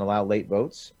Michigan law and allow late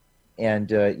votes.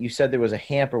 And you said there was a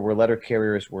hamper where letter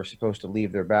carriers were supposed to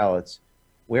leave their ballots.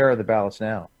 Where are the ballots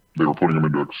now? They were putting them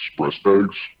into express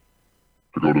bags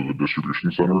to go to the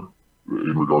distribution center.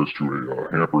 In regards to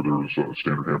a hamper, there was a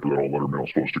standard hamper that all letter mail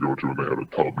is supposed to go to, and they had a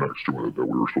tub next to it that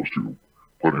we were supposed to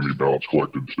put any ballots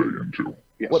collected today into.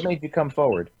 Yes. What made you come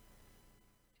forward?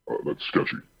 That's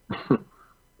sketchy. I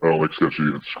don't like sketchy.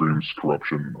 It screams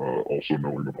corruption. Also,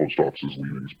 knowing the post office's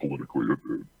leanings politically,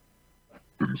 it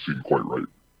didn't seem quite right.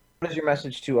 What is your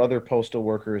message to other postal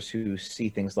workers who see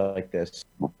things like this?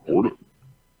 Report it.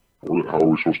 How are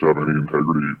we supposed to have any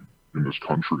integrity in this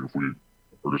country if we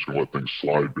are just going to let things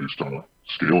slide based on a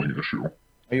scaling issue?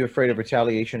 Are you afraid of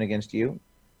retaliation against you?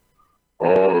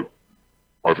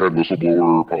 I've had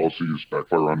whistleblower policies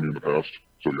backfire on me in the past,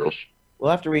 so yes.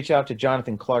 We'll have to reach out to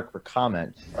Jonathan Clark for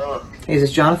comment. Hey, is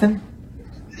this Jonathan?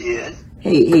 Yeah.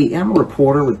 Hey, I'm a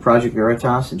reporter with Project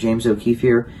Veritas, James O'Keefe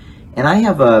here, and I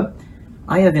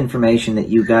have information that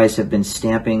you guys have been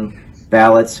stamping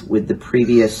ballots with the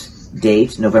previous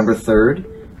date, November 3rd.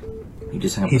 He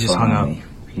just hung up the phone on me.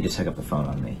 He just hung up the phone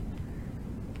on me.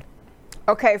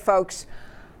 Okay, folks.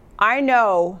 I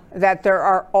know that there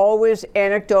are always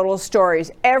anecdotal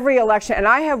stories. Every election, and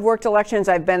I have worked elections.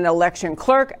 I've been an election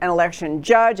clerk, an election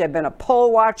judge. I've been a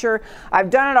poll watcher.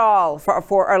 I've done it all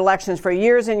for elections for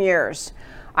years and years.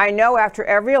 I know after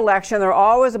every election, there are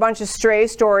always a bunch of stray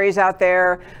stories out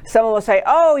there. Someone will say,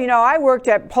 oh, I worked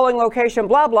at polling location,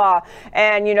 blah, blah.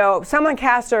 And, someone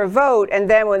cast their vote. And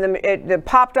then when it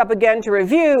popped up again to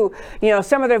review,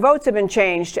 some of their votes have been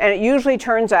changed. And it usually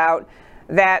turns out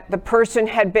that the person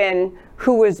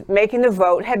who was making the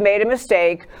vote had made a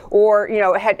mistake or,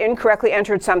 had incorrectly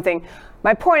entered something.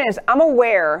 My point is, I'm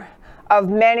aware of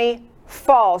many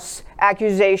false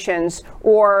accusations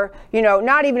or,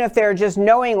 not even if they're just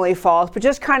knowingly false, but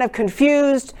just kind of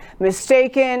confused,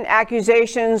 mistaken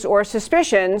accusations or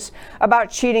suspicions about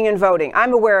cheating and voting.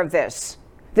 I'm aware of this.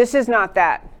 This is not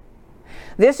that.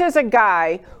 This is a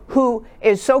guy who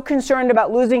is so concerned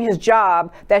about losing his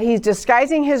job that he's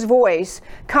disguising his voice,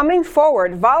 coming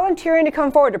forward, volunteering to come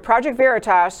forward to Project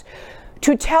Veritas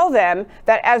to tell them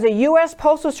that as a U.S.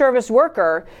 Postal Service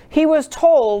worker, he was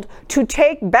told to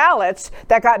take ballots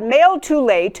that got mailed too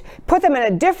late, put them in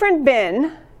a different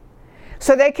bin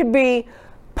so they could be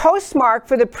postmarked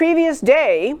for the previous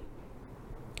day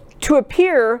to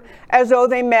appear as though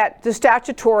they met the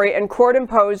statutory and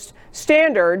court-imposed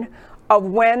standard of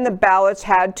when the ballots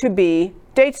had to be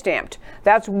date stamped.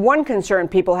 That's one concern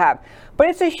people have. But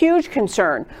it's a huge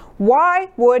concern. Why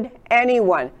would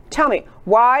anyone, tell me,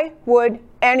 why would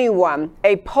anyone,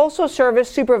 a Postal Service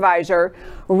supervisor,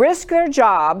 risk their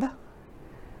job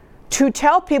to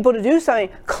tell people to do something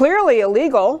clearly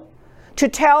illegal, to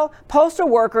tell postal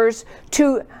workers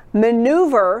to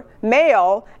maneuver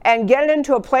mail and get it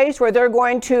into a place where they're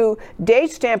going to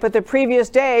date stamp it the previous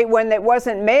day when it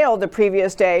wasn't mailed the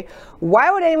previous day?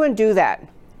 Why would anyone do that?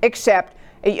 Except,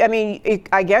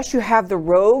 I guess you have the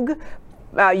rogue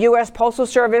U.S. Postal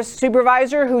Service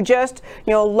supervisor who just,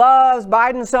 loves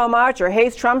Biden so much or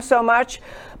hates Trump so much.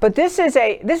 But this is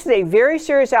a very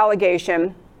serious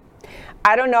allegation.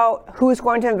 I don't know who's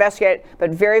going to investigate, but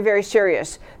very, very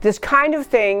serious. This kind of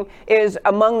thing is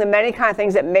among the many kind of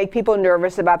things that make people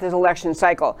nervous about this election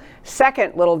cycle.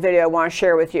 Second little video I want to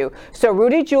share with you. So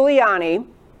Rudy Giuliani,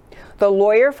 the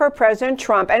lawyer for President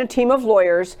Trump, and a team of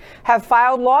lawyers have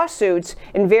filed lawsuits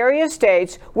in various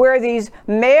states where these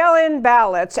mail-in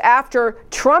ballots after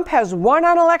Trump has won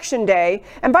on Election Day,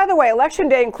 and by the way, Election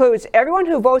Day includes everyone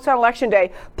who votes on Election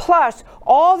Day, plus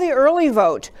all the early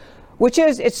vote, which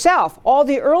is itself all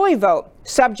the early vote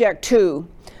subject to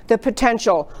the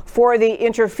potential for the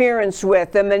interference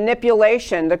with, the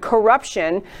manipulation, the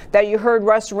corruption that you heard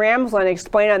Russ Ramsland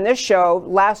explain on this show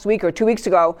last week or 2 weeks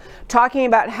ago, talking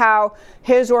about how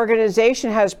his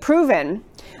organization has proven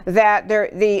that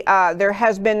there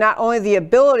has been not only the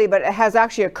ability, but it has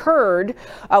actually occurred,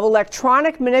 of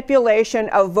electronic manipulation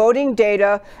of voting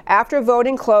data after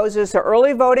voting closes. So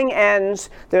early voting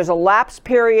ends, there's a lapse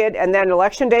period, and then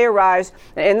Election Day arrives.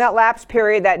 And in that lapse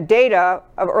period, that data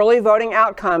of early voting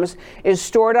outcomes is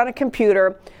stored on a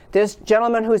computer. This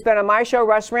gentleman who's been on my show,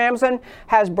 Russ Ramsland,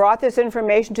 has brought this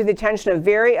information to the attention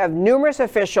of numerous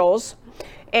officials,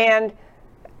 and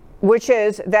which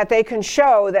is that they can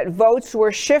show that votes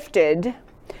were shifted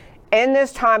in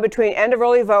this time between end of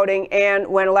early voting and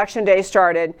when Election Day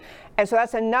started. And so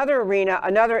that's another arena,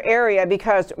 another area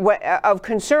because of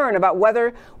concern about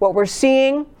whether what we're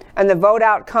seeing and the vote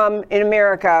outcome in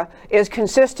America is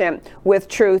consistent with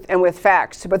truth and with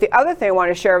facts. But the other thing I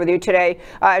want to share with you today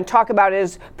and talk about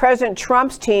is President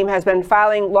Trump's team has been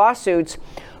filing lawsuits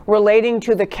relating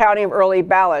to the counting of early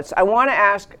ballots. I want to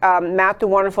ask Matt the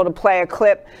Wonderful to play a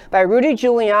clip by Rudy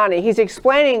Giuliani. He's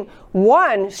explaining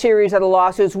one series of the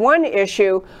lawsuits, one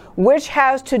issue, which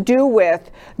has to do with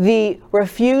the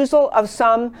refusal of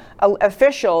some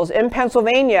officials in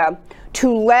Pennsylvania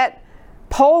to let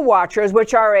poll watchers,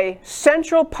 which are a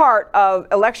central part of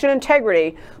election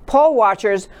integrity, poll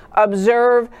watchers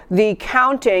observe the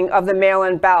counting of the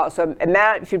mail-in ballots. So,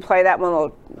 Matt, if you play that one little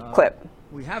clip.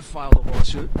 We have filed a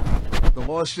lawsuit. The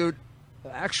lawsuit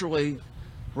actually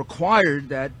required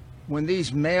that when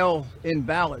these mail-in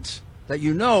ballots that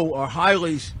you know are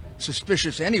highly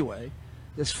suspicious anyway,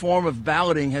 this form of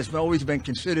balloting has always been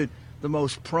considered the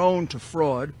most prone to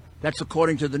fraud. That's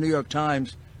according to the New York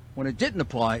Times when it didn't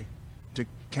apply to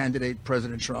candidate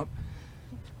President Trump.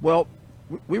 Well,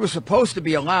 we were supposed to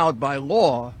be allowed by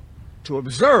law to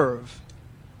observe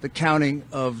the counting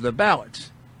of the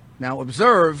ballots. Now,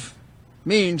 observe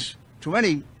means, to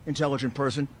any intelligent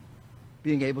person,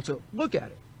 being able to look at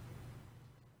it.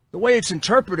 The way it's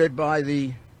interpreted by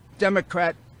the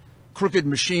Democrat crooked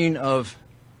machine of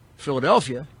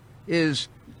Philadelphia is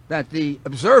that the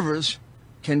observers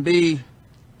can be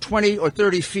 20 or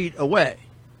 30 feet away,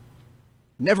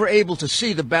 never able to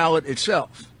see the ballot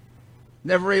itself,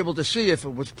 never able to see if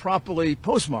it was properly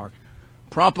postmarked,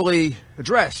 properly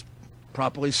addressed,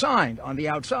 properly signed on the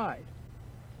outside.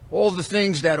 All the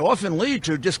things that often lead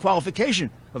to disqualification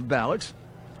of ballots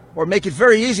or make it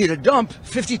very easy to dump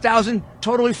 50,000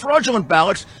 totally fraudulent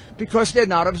ballots because they're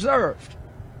not observed.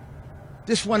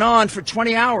 This went on for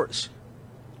 20 hours.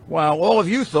 While all of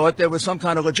you thought there was some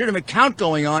kind of legitimate count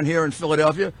going on here in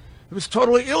Philadelphia, it was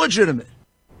totally illegitimate.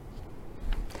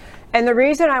 And the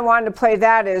reason I wanted to play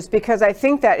that is because I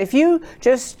think that if you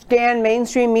just scan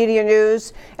mainstream media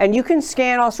news, and you can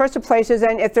scan all sorts of places,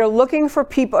 and if they're looking for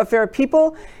people, if there are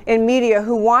people in media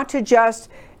who want to just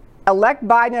elect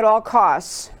Biden at all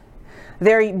costs,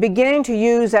 they're beginning to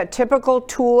use that typical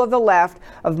tool of the left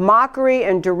of mockery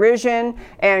and derision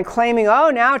and claiming, oh,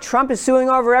 now Trump is suing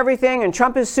over everything and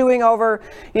Trump is suing over,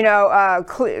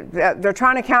 they're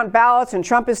trying to count ballots and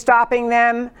Trump is stopping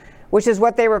them, which is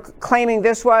what they were claiming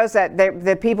this was, that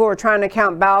the people were trying to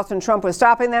count ballots and Trump was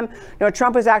stopping them. No,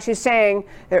 Trump is actually saying,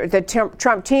 the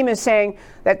Trump team is saying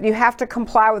that you have to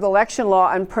comply with election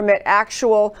law and permit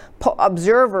actual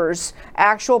observers,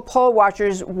 actual poll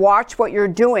watchers, watch what you're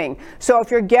doing. So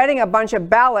if you're getting a bunch of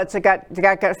ballots that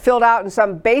got filled out in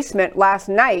some basement last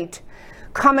night,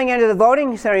 coming into the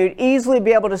voting center, you'd easily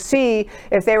be able to see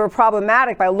if they were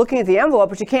problematic by looking at the envelope,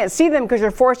 but you can't see them because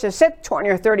you're forced to sit 20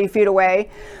 or 30 feet away.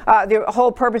 The whole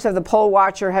purpose of the poll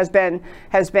watcher has been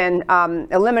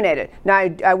eliminated. Now,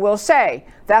 I will say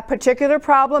that particular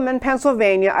problem in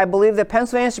Pennsylvania, I believe the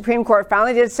Pennsylvania Supreme Court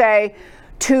finally did say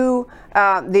to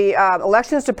the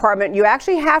elections department, you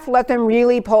actually have to let them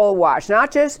really poll watch, not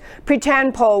just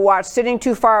pretend poll watch, sitting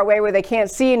too far away where they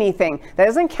can't see anything. That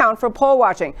doesn't count for poll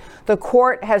watching. The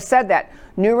court has said that.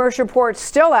 Numerous reports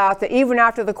still out that even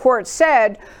after the court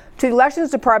said to the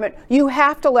elections department, you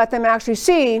have to let them actually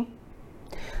see,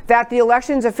 that the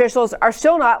elections officials are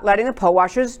still not letting the poll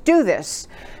watchers do this.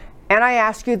 And I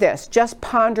ask you this, just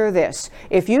ponder this.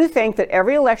 If you think that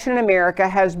every election in America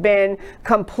has been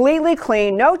completely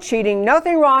clean, no cheating,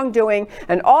 nothing wrongdoing,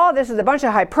 and all this is a bunch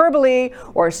of hyperbole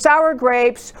or sour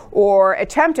grapes or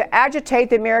attempt to agitate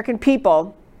the American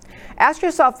people, ask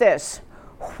yourself this,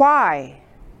 why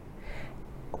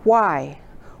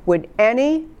would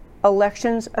any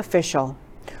elections official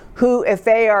who, if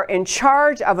they are in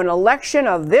charge of an election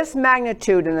of this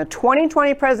magnitude in the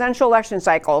 2020 presidential election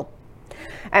cycle,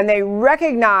 and they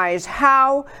recognize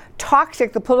how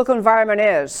toxic the political environment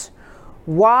is,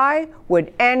 why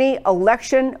would any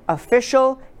election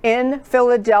official in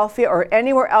Philadelphia or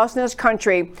anywhere else in this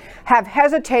country have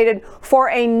hesitated for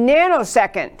a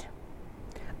nanosecond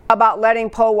about letting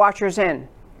poll watchers in?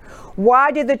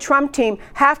 Why did the Trump team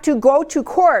have to go to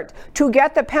court to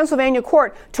get the Pennsylvania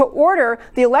court to order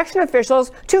the election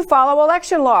officials to follow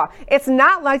election law? It's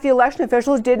not like the election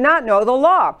officials did not know the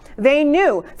law. They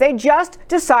knew. They just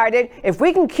decided, if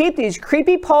we can keep these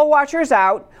creepy poll watchers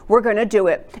out, we're going to do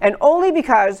it. And only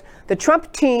because the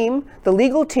Trump team, the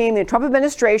legal team, the Trump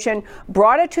administration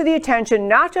brought it to the attention,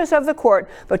 not just of the court,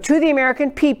 but to the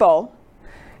American people,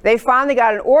 they finally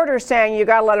got an order saying you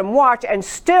got to let them watch, and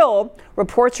still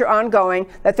reports are ongoing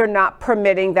that they're not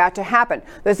permitting that to happen.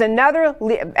 There's another,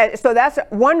 so that's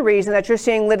one reason that you're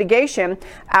seeing litigation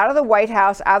out of the White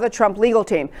House, out of the Trump legal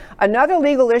team. Another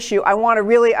legal issue I want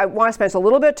to spend a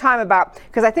little bit of time about,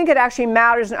 because I think it actually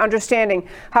matters in understanding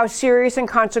how serious and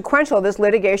consequential this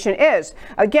litigation is.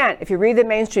 Again, if you read the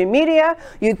mainstream media,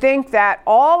 you'd think that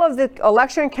all of the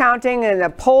election counting and the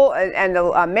poll and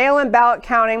the mail-in ballot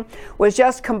counting was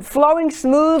just flowing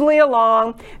smoothly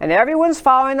along, and everyone's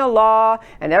following the law,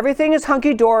 and everything is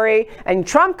hunky-dory, and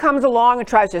Trump comes along and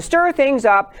tries to stir things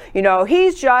up.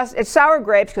 It's sour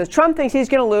grapes because Trump thinks he's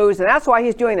going to lose, and that's why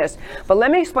he's doing this. But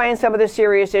let me explain some of the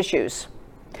serious issues.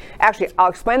 Actually, I'll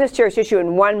explain the serious issue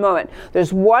in one moment.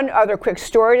 There's one other quick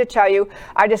story to tell you.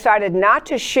 I decided not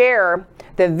to share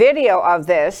the video of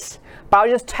this, but I'll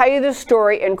just tell you the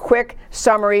story in quick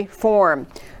summary form.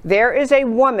 There is a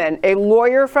woman, a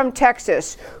lawyer from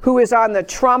Texas, who is on the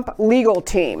Trump legal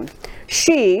team.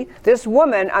 This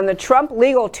woman on the Trump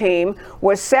legal team,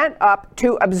 was sent up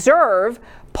to observe,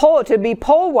 to be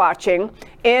poll watching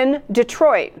in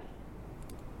Detroit.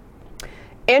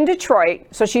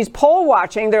 So she's poll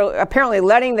watching. They're apparently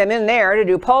letting them in there to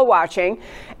do poll watching.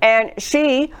 And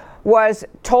she was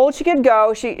told she could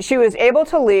go. She was able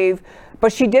to leave,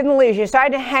 but she didn't leave. She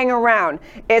decided to hang around.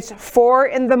 It's 4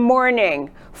 in the morning,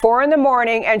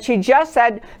 and she just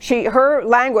said her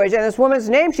language, and this woman's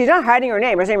name, she's not hiding her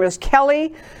name. Her name is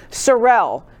Kelly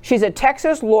Sorrell. She's a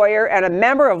Texas lawyer and a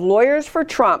member of Lawyers for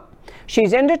Trump.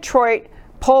 She's in Detroit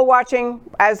poll watching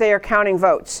as they are counting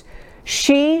votes.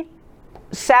 She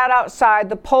sat outside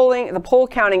the poll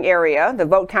counting area, the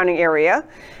vote counting area,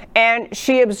 and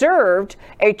she observed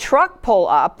a truck pull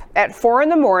up at 4 in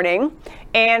the morning,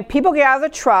 and people get out of the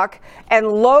truck and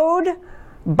load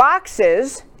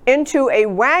boxes into a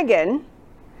wagon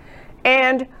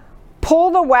and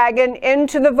pull the wagon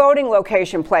into the voting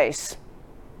location place.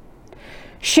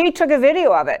 She took a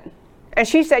video of it. And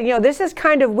she said, this is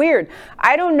kind of weird.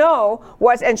 I don't know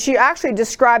and she actually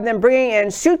described them bringing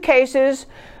in suitcases,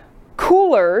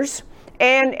 coolers,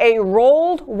 and a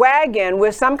rolled wagon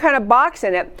with some kind of box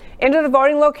in it into the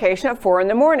voting location at 4 in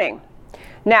the morning.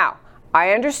 Now,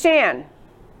 I understand.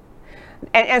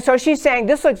 And so she's saying,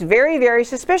 this looks very, very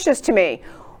suspicious to me.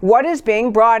 What is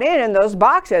being brought in those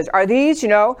boxes? Are these,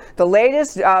 the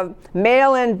latest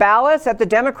mail-in ballots that the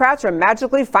Democrats are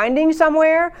magically finding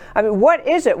somewhere? I mean, what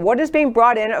is it? What is being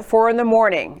brought in at 4 in the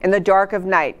morning in the dark of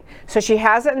night? So she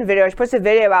has it in video. She puts a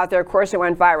video out there. Of course, it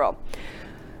went viral.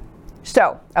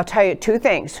 So I'll tell you two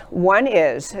things. One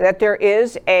is that there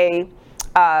is a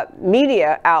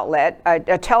media outlet,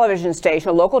 a television station,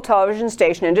 a local television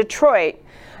station in Detroit,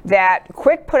 that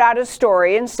quick put out a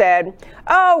story and said,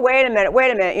 oh, wait a minute,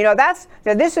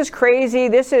 this is crazy.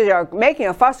 This is making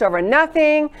a fuss over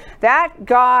nothing. That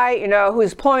guy,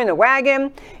 who's pulling the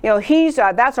wagon,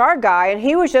 that's our guy, and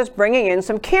he was just bringing in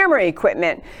some camera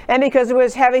equipment. And because it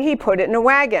was heavy, he put it in a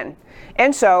wagon.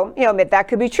 And so, that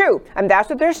could be true. And that's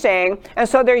what they're saying. And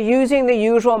so they're using the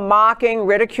usual mocking,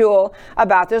 ridicule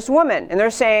about this woman. And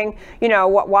they're saying,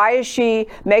 why is she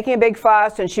making a big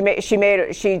fuss? And she made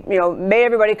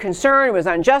everybody concerned. It was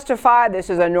unjustified. This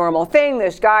is a normal thing.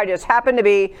 This guy just happened to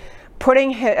be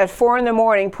at 4 in the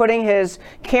morning, putting his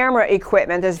camera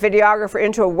equipment, this videographer,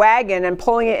 into a wagon and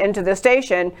pulling it into the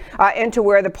station, into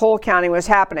where the poll counting was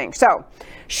happening. So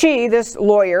this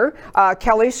lawyer,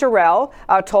 Kelly Sorrell,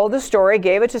 told the story,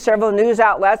 gave it to several news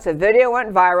outlets. The video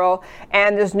went viral,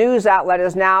 and this news outlet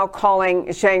is now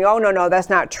saying, oh, no, that's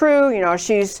not true.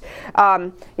 She's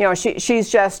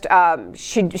just, at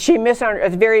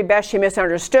the very best, she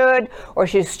misunderstood, or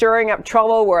she's stirring up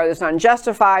trouble where it's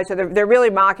unjustified. So they're really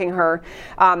mocking her.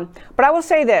 But I will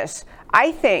say this.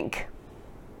 I think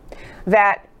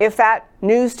that if that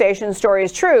news station story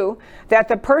is true, that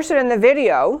the person in the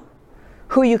video,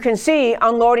 who you can see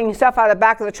unloading stuff out of the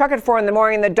back of the truck at 4 in the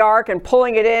morning in the dark and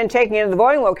pulling it in, taking it to the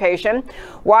voting location.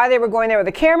 Why they were going there with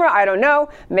a camera, I don't know.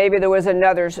 Maybe there was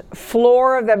another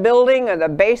floor of the building, or the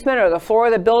basement, or the floor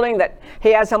of the building that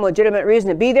he had some legitimate reason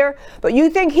to be there. But you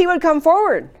think he would come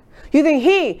forward? You think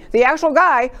he, the actual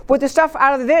guy with the stuff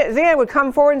out of the van, would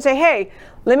come forward and say, hey,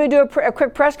 let me do a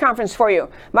quick press conference for you.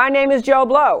 My name is Joe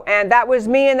Blow, and that was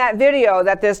me in that video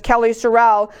that this Kelly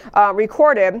Sorrell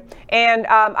recorded. And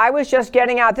I was just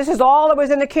getting out. This is all that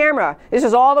was in the camera. This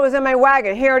is all that was in my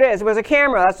wagon. Here it is. It was a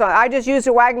camera. That's all. I just used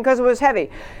the wagon because it was heavy.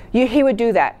 He would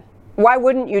do that. Why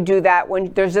wouldn't you do that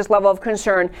when there's this level of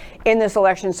concern in this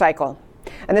election cycle?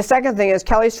 And the second thing is,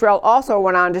 Kelly Sorrell also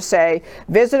went on to say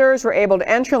visitors were able to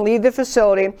enter and leave the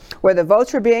facility where the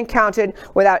votes were being counted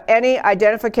without any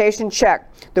identification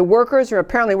check. The workers are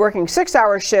apparently working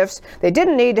 6-hour shifts. They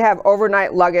didn't need to have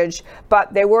overnight luggage,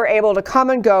 but they were able to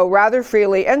come and go rather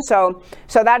freely. And so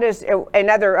that is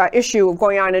another issue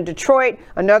going on in Detroit,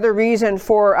 another reason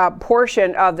for a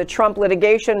portion of the Trump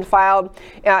litigation filed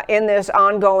in this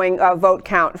ongoing vote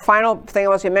count. Final thing I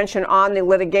was going to mention on the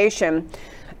litigation.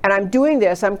 And I'm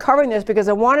covering this because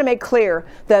I want to make clear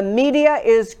the media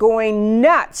is going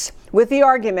nuts with the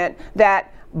argument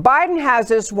that Biden has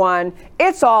this one,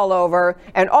 it's all over,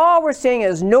 and all we're seeing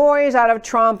is noise out of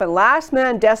Trump and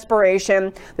last-minute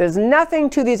desperation. There's nothing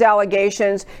to these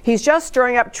allegations. He's just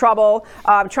stirring up trouble,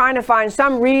 trying to find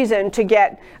some reason to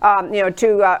get,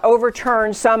 to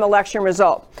overturn some election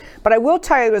result. But I will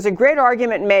tell you, there was a great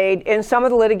argument made in some of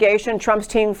the litigation Trump's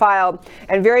team filed,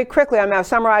 and very quickly I'm going to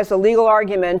summarize the legal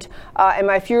argument in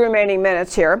my few remaining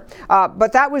minutes here.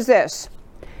 But that was this.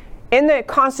 In the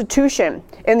Constitution,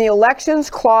 in the Elections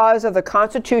Clause of the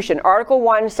Constitution, Article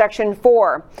 1, Section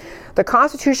 4, the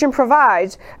Constitution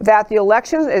provides that the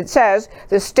elections, it says,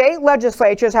 the state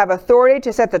legislatures have authority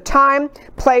to set the time,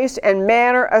 place, and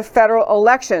manner of federal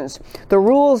elections, the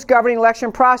rules governing the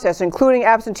election process, including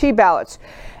absentee ballots.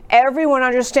 Everyone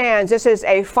understands this is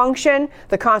a function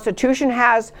the Constitution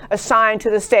has assigned to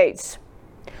the states,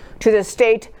 to the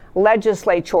state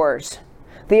legislatures,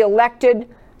 the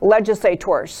elected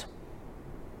legislators.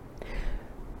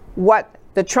 What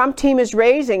the Trump team is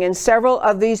raising in several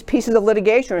of these pieces of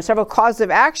litigation or several causes of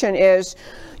action is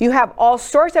you have all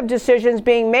sorts of decisions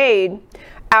being made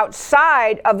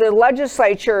outside of the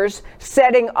legislature's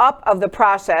setting up of the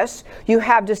process. You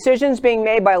have decisions being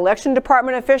made by election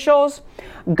department officials,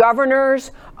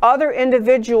 governors, other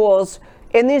individuals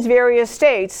in these various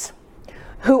states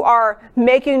who are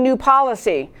making new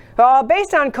policy.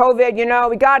 Based on COVID,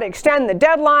 we got to extend the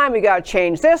deadline. We got to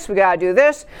change this. We got to do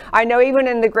this. I know even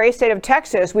in the great state of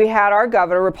Texas, we had our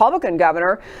governor, Republican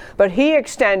governor, but he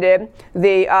extended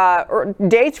the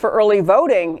dates for early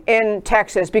voting in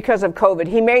Texas because of COVID.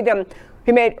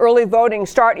 He made early voting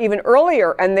start even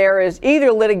earlier, and there is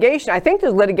either litigation, I think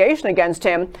there's litigation against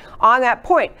him on that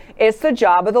point. It's the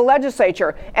job of the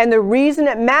legislature. And the reason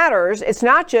it matters, it's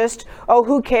not just,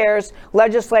 who cares,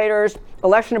 legislators,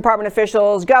 election department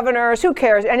officials, governors, who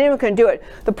cares, anyone can do it.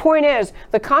 The point is,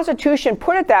 the Constitution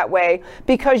put it that way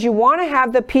because you want to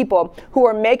have the people who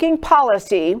are making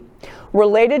policy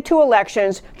related to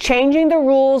elections, changing the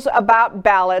rules about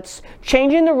ballots,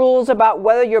 changing the rules about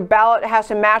whether your ballot has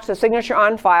to match the signature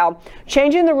on file,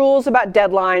 changing the rules about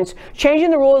deadlines, changing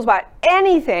the rules about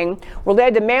anything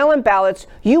related to mail-in ballots.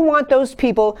 You want those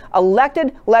people,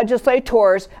 elected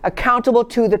legislators, accountable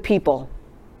to the people.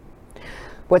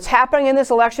 What's happening in this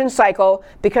election cycle,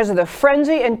 because of the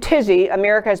frenzy and tizzy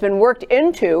America has been worked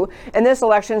into in this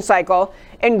election cycle,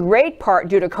 in great part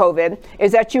due to COVID,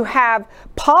 is that you have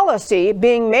policy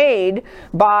being made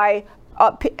by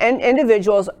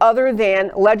individuals other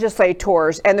than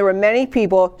legislators. And there were many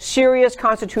people, serious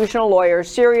constitutional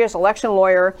lawyers, serious election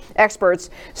lawyer experts,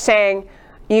 saying,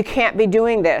 you can't be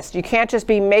doing this. You can't just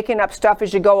be making up stuff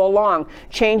as you go along,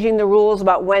 changing the rules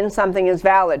about when something is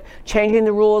valid, changing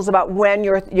the rules about when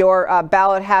your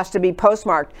ballot has to be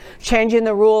postmarked, changing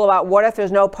the rule about what if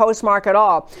there's no postmark at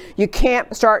all. You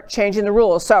can't start changing the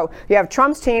rules. So you have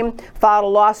Trump's team filed a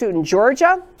lawsuit in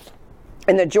Georgia.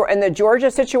 In the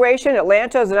Georgia situation,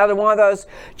 Atlanta is another one of those.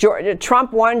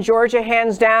 Trump won Georgia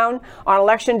hands down on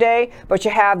Election Day, but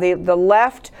you have the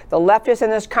leftists in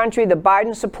this country, the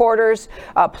Biden supporters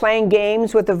playing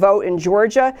games with the vote in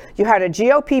Georgia. You had a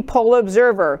GOP poll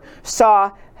observer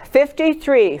saw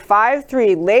 53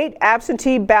 late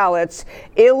absentee ballots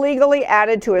illegally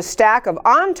added to a stack of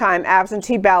on-time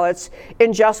absentee ballots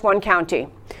in just one county.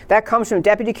 That comes from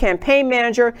Deputy Campaign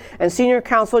Manager and Senior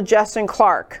Counsel Justin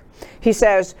Clark. He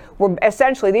says,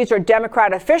 these are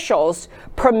Democrat officials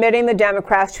permitting the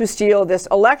Democrats to steal this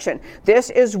election. This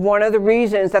is one of the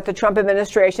reasons that the Trump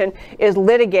administration is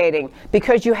litigating,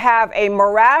 because you have a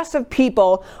morass of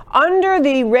people under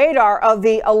the radar of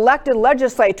the elected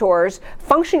legislators,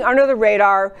 functioning under the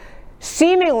radar,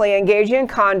 seemingly engaging in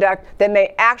conduct that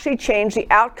may actually change the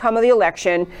outcome of the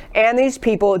election, and these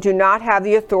people do not have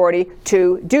the authority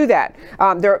to do that.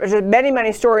 There's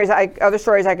many stories, other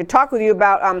stories I could talk with you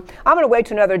about. I'm going to wait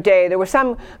to another day. There was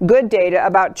some good data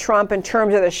about Trump in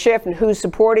terms of the shift and who's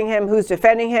supporting him, who's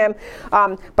defending him.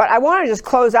 But I want to just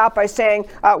close out by saying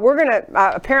we're going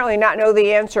to apparently not know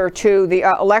the answer to the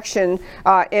election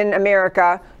in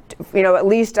America, at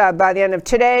least by the end of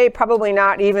today, probably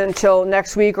not even until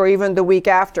next week or even the week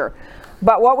after.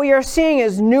 But what we are seeing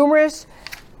is numerous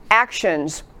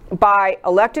actions by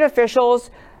elected officials,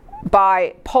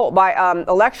 by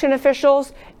election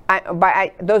officials.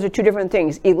 Those are two different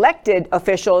things. Elected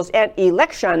officials and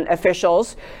election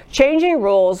officials changing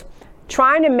rules,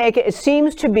 trying to make it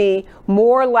seems to be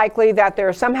more likely that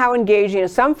they're somehow engaging in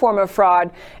some form of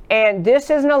fraud. And this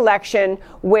is an election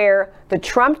where the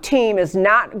Trump team is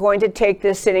not going to take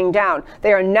this sitting down.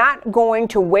 They are not going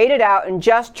to wait it out and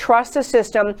just trust the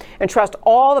system and trust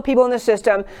all the people in the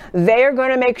system. They are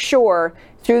going to make sure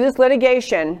through this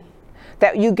litigation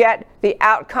that you get the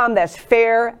outcome that's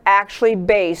fair, actually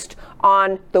based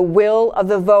on the will of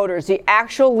the voters, the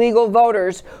actual legal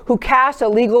voters who cast a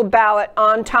legal ballot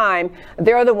on time.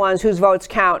 They're the ones whose votes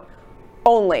count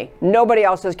only. Nobody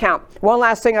else's count. One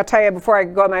last thing I'll tell you before I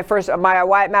go to my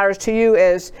why it matters to you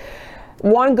is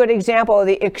one good example of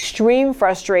the extreme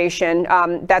frustration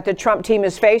that the Trump team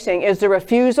is facing is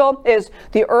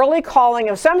the early calling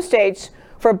of some states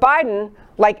for Biden,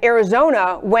 like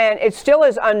Arizona, when it still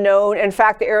is unknown. In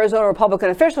fact, the Arizona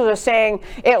Republican officials are saying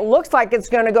it looks like it's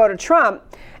going to go to Trump.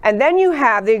 And then you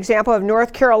have the example of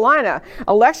North Carolina.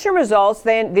 Election results,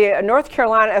 the North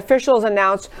Carolina officials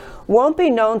announced, won't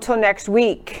be known till next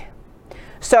week.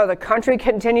 So the country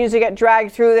continues to get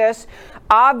dragged through this.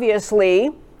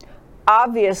 Obviously,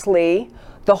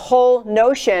 the whole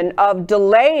notion of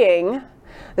delaying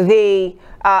the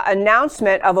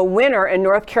announcement of a winner in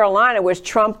North Carolina, which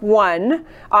Trump won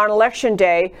on Election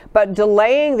Day, but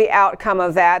delaying the outcome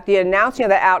of that, the announcing of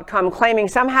the outcome, claiming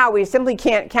somehow we simply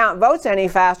can't count votes any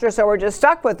faster, so we're just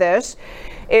stuck with this,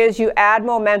 is you add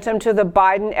momentum to the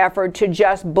Biden effort to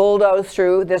just bulldoze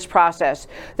through this process.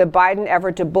 The Biden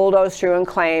effort to bulldoze through and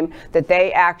claim that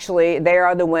they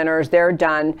are the winners, they're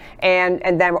done,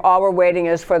 and then all we're waiting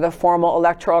is for the formal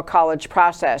Electoral College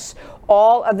process.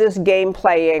 All of this game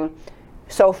playing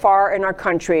so far in our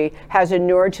country has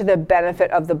inured to the benefit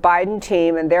of the Biden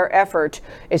team and their effort,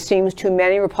 it seems, to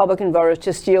many Republican voters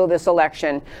to steal this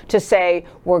election, to say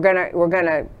we're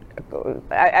gonna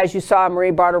as you saw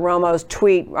Marie Bartiromo's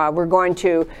tweet, we're going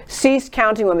to cease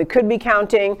counting when we could be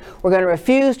counting. We're going to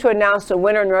refuse to announce the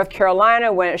winner in North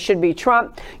Carolina when it should be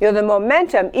Trump. The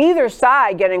momentum, either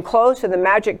side getting close to the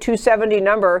magic 270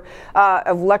 number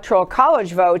of Electoral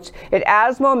College votes, it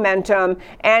adds momentum,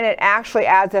 and it actually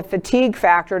adds a fatigue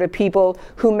factor to people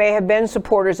who may have been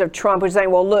supporters of Trump, who's saying,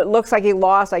 well, look, it looks like he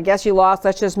lost. I guess you lost.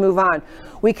 Let's just move on.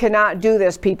 We cannot do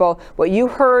this, people. What you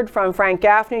heard from Frank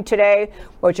Gaffney today,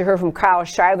 what you heard from Kyle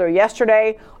Scheidler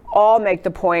yesterday, all make the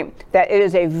point that it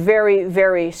is a very,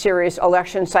 very serious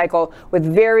election cycle with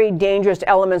very dangerous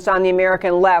elements on the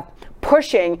American left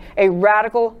pushing a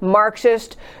radical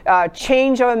Marxist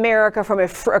change of America from a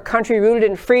country rooted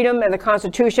in freedom and the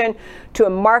Constitution to a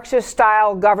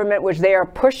Marxist-style government, which they are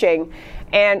pushing.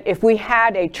 And if we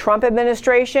had a Trump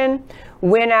administration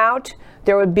win out,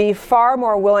 there would be far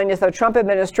more willingness of the Trump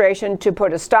administration to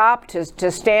put a stop, to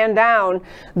stand down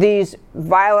these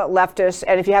violent leftists.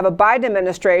 And if you have a Biden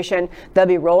administration, they'll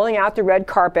be rolling out the red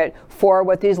carpet for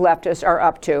what these leftists are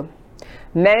up to.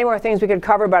 Many more things we could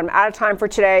cover, but I'm out of time for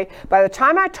today. By the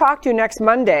time I talk to you next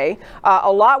Monday,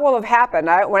 a lot will have happened.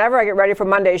 Whenever I get ready for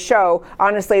Monday's show,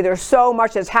 honestly, there's so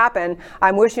much that's happened.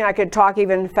 I'm wishing I could talk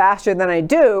even faster than I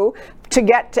do to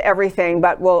get to everything,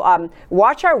 but we'll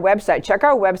watch our website. Check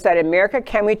our website,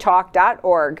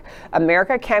 americacanwetalk.org,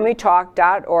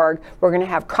 americacanwetalk.org. We're going to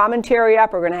have commentary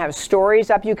up. We're going to have stories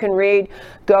up you can read.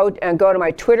 Go to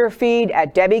my Twitter feed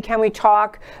at Debbie Can We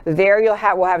Talk. There we'll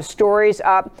have stories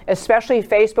up, especially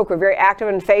Facebook. We're very active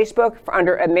on Facebook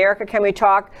under America Can We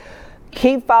Talk.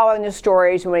 Keep following the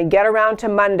stories. When we get around to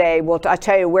Monday, I'll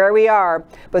tell you where we are.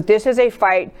 But this is a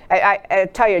fight. I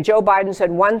tell you, Joe Biden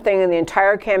said one thing in the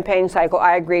entire campaign cycle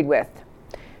I agreed with.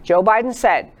 Joe Biden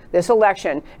said this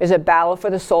election is a battle for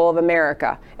the soul of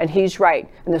America. And he's right.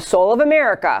 And the soul of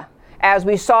America, as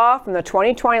we saw from the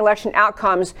 2020 election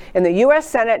outcomes in the U.S.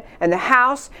 Senate and the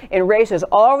House, in races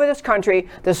all over this country,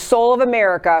 the soul of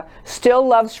America still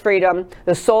loves freedom.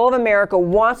 The soul of America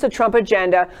wants the Trump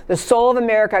agenda. The soul of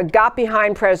America got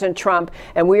behind President Trump.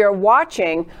 And we are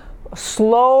watching,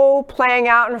 slow playing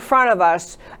out in front of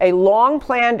us, a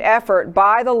long-planned effort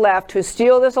by the left to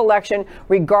steal this election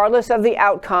regardless of the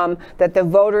outcome that the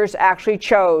voters actually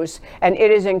chose. And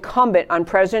it is incumbent on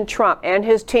President Trump and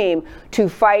his team to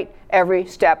fight every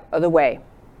step of the way,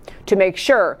 to make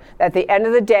sure that at the end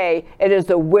of the day, it is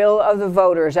the will of the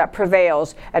voters that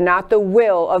prevails and not the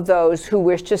will of those who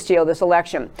wish to steal this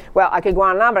election. Well, I could go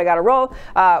on and on, but I got to roll.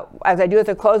 As I do at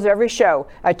the close of every show,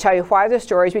 I tell you why the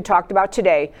stories we talked about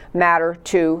today matter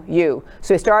to you.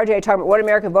 So we started today talking about what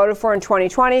America voted for in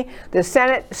 2020. The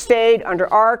Senate stayed under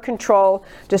our control,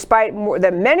 despite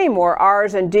that many more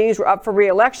R's and D's were up for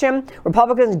re-election.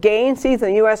 Republicans gained seats in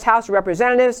the U.S. House of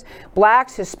Representatives.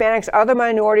 Blacks, Hispanics, other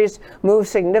minorities moved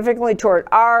significantly toward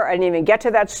R. I didn't even get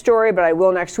to that story, but I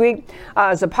will next week.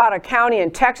 Zapata County in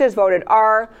Texas voted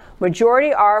R.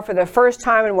 majority are for the first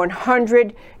time in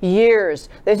 100 years.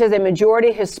 This is a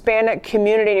majority Hispanic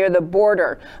community near the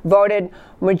border. Voted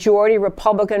majority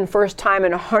Republican first time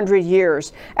in 100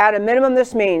 years. At a minimum,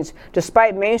 this means,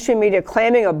 despite mainstream media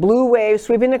claiming a blue wave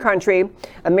sweeping the country,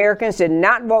 Americans did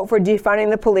not vote for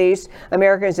defunding the police.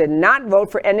 Americans did not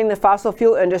vote for ending the fossil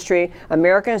fuel industry.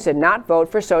 Americans did not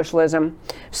vote for socialism.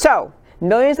 So,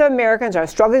 millions of Americans are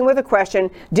struggling with the question,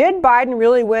 did Biden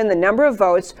really win the number of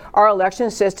votes our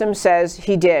election system says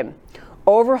he did?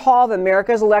 Overhaul of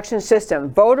America's election system,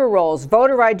 voter rolls,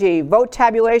 voter ID, vote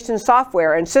tabulation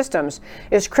software and systems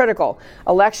is critical.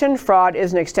 Election fraud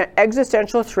is an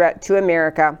existential threat to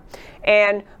America.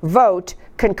 And vote,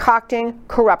 concocting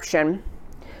corruption.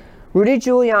 Rudy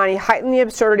Giuliani heightened the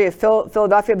absurdity of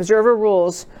Philadelphia Observer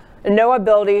rules, no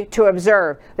ability to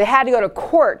observe. They had to go to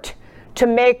court to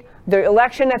make the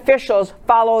election officials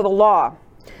follow the law.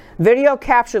 Video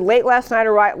captured late night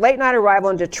arrival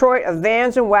in Detroit of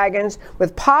vans and wagons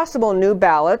with possible new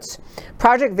ballots.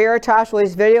 Project Veritas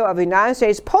released video of the United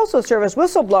States Postal Service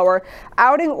whistleblower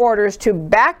outing orders to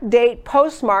backdate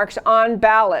postmarks on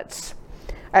ballots.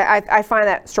 I find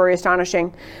that story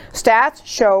astonishing. Stats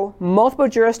show multiple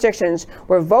jurisdictions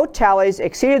where vote tallies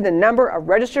exceeded the number of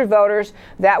registered voters.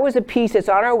 That was a piece that's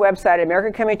on our website,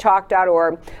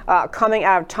 AmericanCanWeTalk.org, coming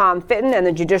out of Tom Fitton and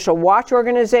the Judicial Watch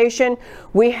Organization.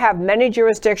 We have many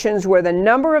jurisdictions where the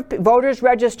number of voters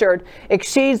registered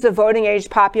exceeds the voting age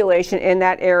population in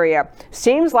that area.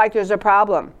 Seems like there's a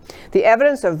problem. The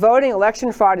evidence of voting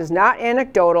election fraud is not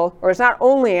anecdotal, or it's not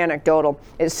only anecdotal,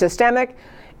 it's systemic.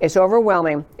 It's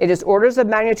overwhelming. It is orders of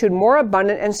magnitude more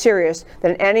abundant and serious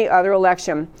than any other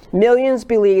election. Millions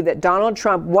believe that Donald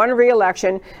Trump won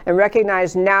re-election and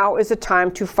recognize now is the time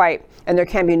to fight. And there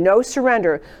can be no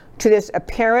surrender to this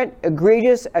apparent,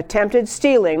 egregious, attempted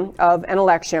stealing of an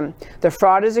election. The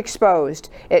fraud is exposed.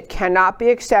 It cannot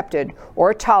be accepted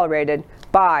or tolerated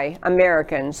by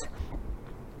Americans.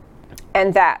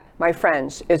 And that, my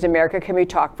friends, is America Can We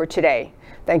Talk for today.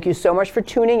 Thank you so much for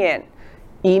tuning in.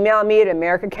 Email me at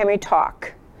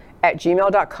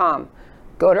americacanwetalk@gmail.com.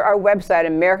 Go to our website,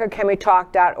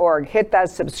 americacanwetalk.org. Hit that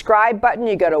subscribe button.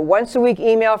 You get a once-a-week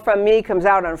email from me. Comes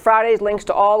out on Fridays. Links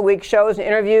to all the week's shows and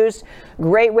interviews.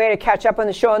 Great way to catch up on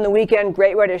the show on the weekend.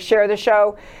 Great way to share the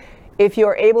show. If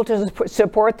you're able to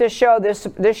support this show, this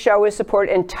show is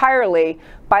supported entirely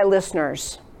by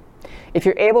listeners. If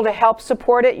you're able to help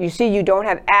support it, you see you don't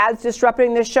have ads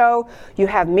disrupting the show. You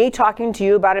have me talking to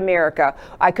you about America.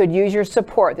 I could use your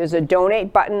support. There's a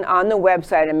donate button on the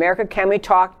website,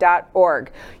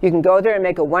 AmericaCanWeTalk.org. You can go there and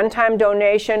make a one-time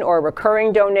donation or a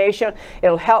recurring donation.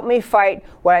 It'll help me fight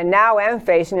what I now am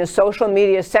facing is social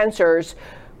media censors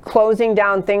closing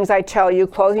down things I tell you,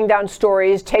 closing down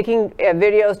stories, taking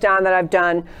videos down that I've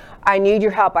done. I need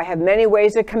your help. I have many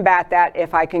ways to combat that.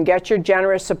 If I can get your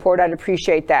generous support, I'd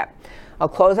appreciate that. I'll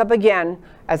close up again.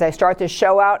 As I start this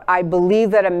show out, I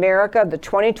believe that America, the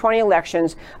 2020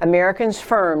 elections, Americans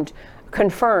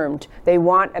confirmed they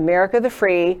want America the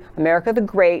free, America the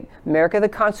great, America the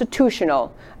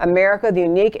constitutional, America the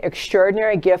unique,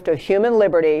 extraordinary gift of human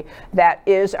liberty that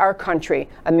is our country.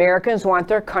 Americans want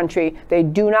their country. They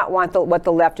do not want what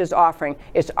the left is offering.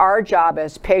 It's our job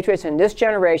as patriots in this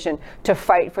generation to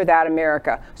fight for that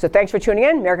America. So thanks for tuning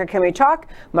in. America Can We Talk,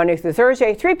 Monday through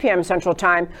Thursday, 3 p.m. Central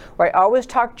Time, where I always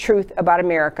talk truth about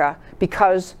America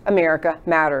because America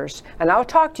matters. And I'll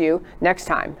talk to you next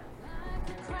time.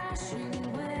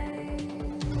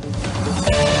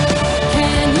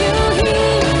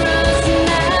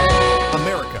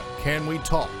 America Can We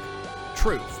Talk?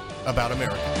 Truth about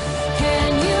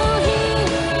America.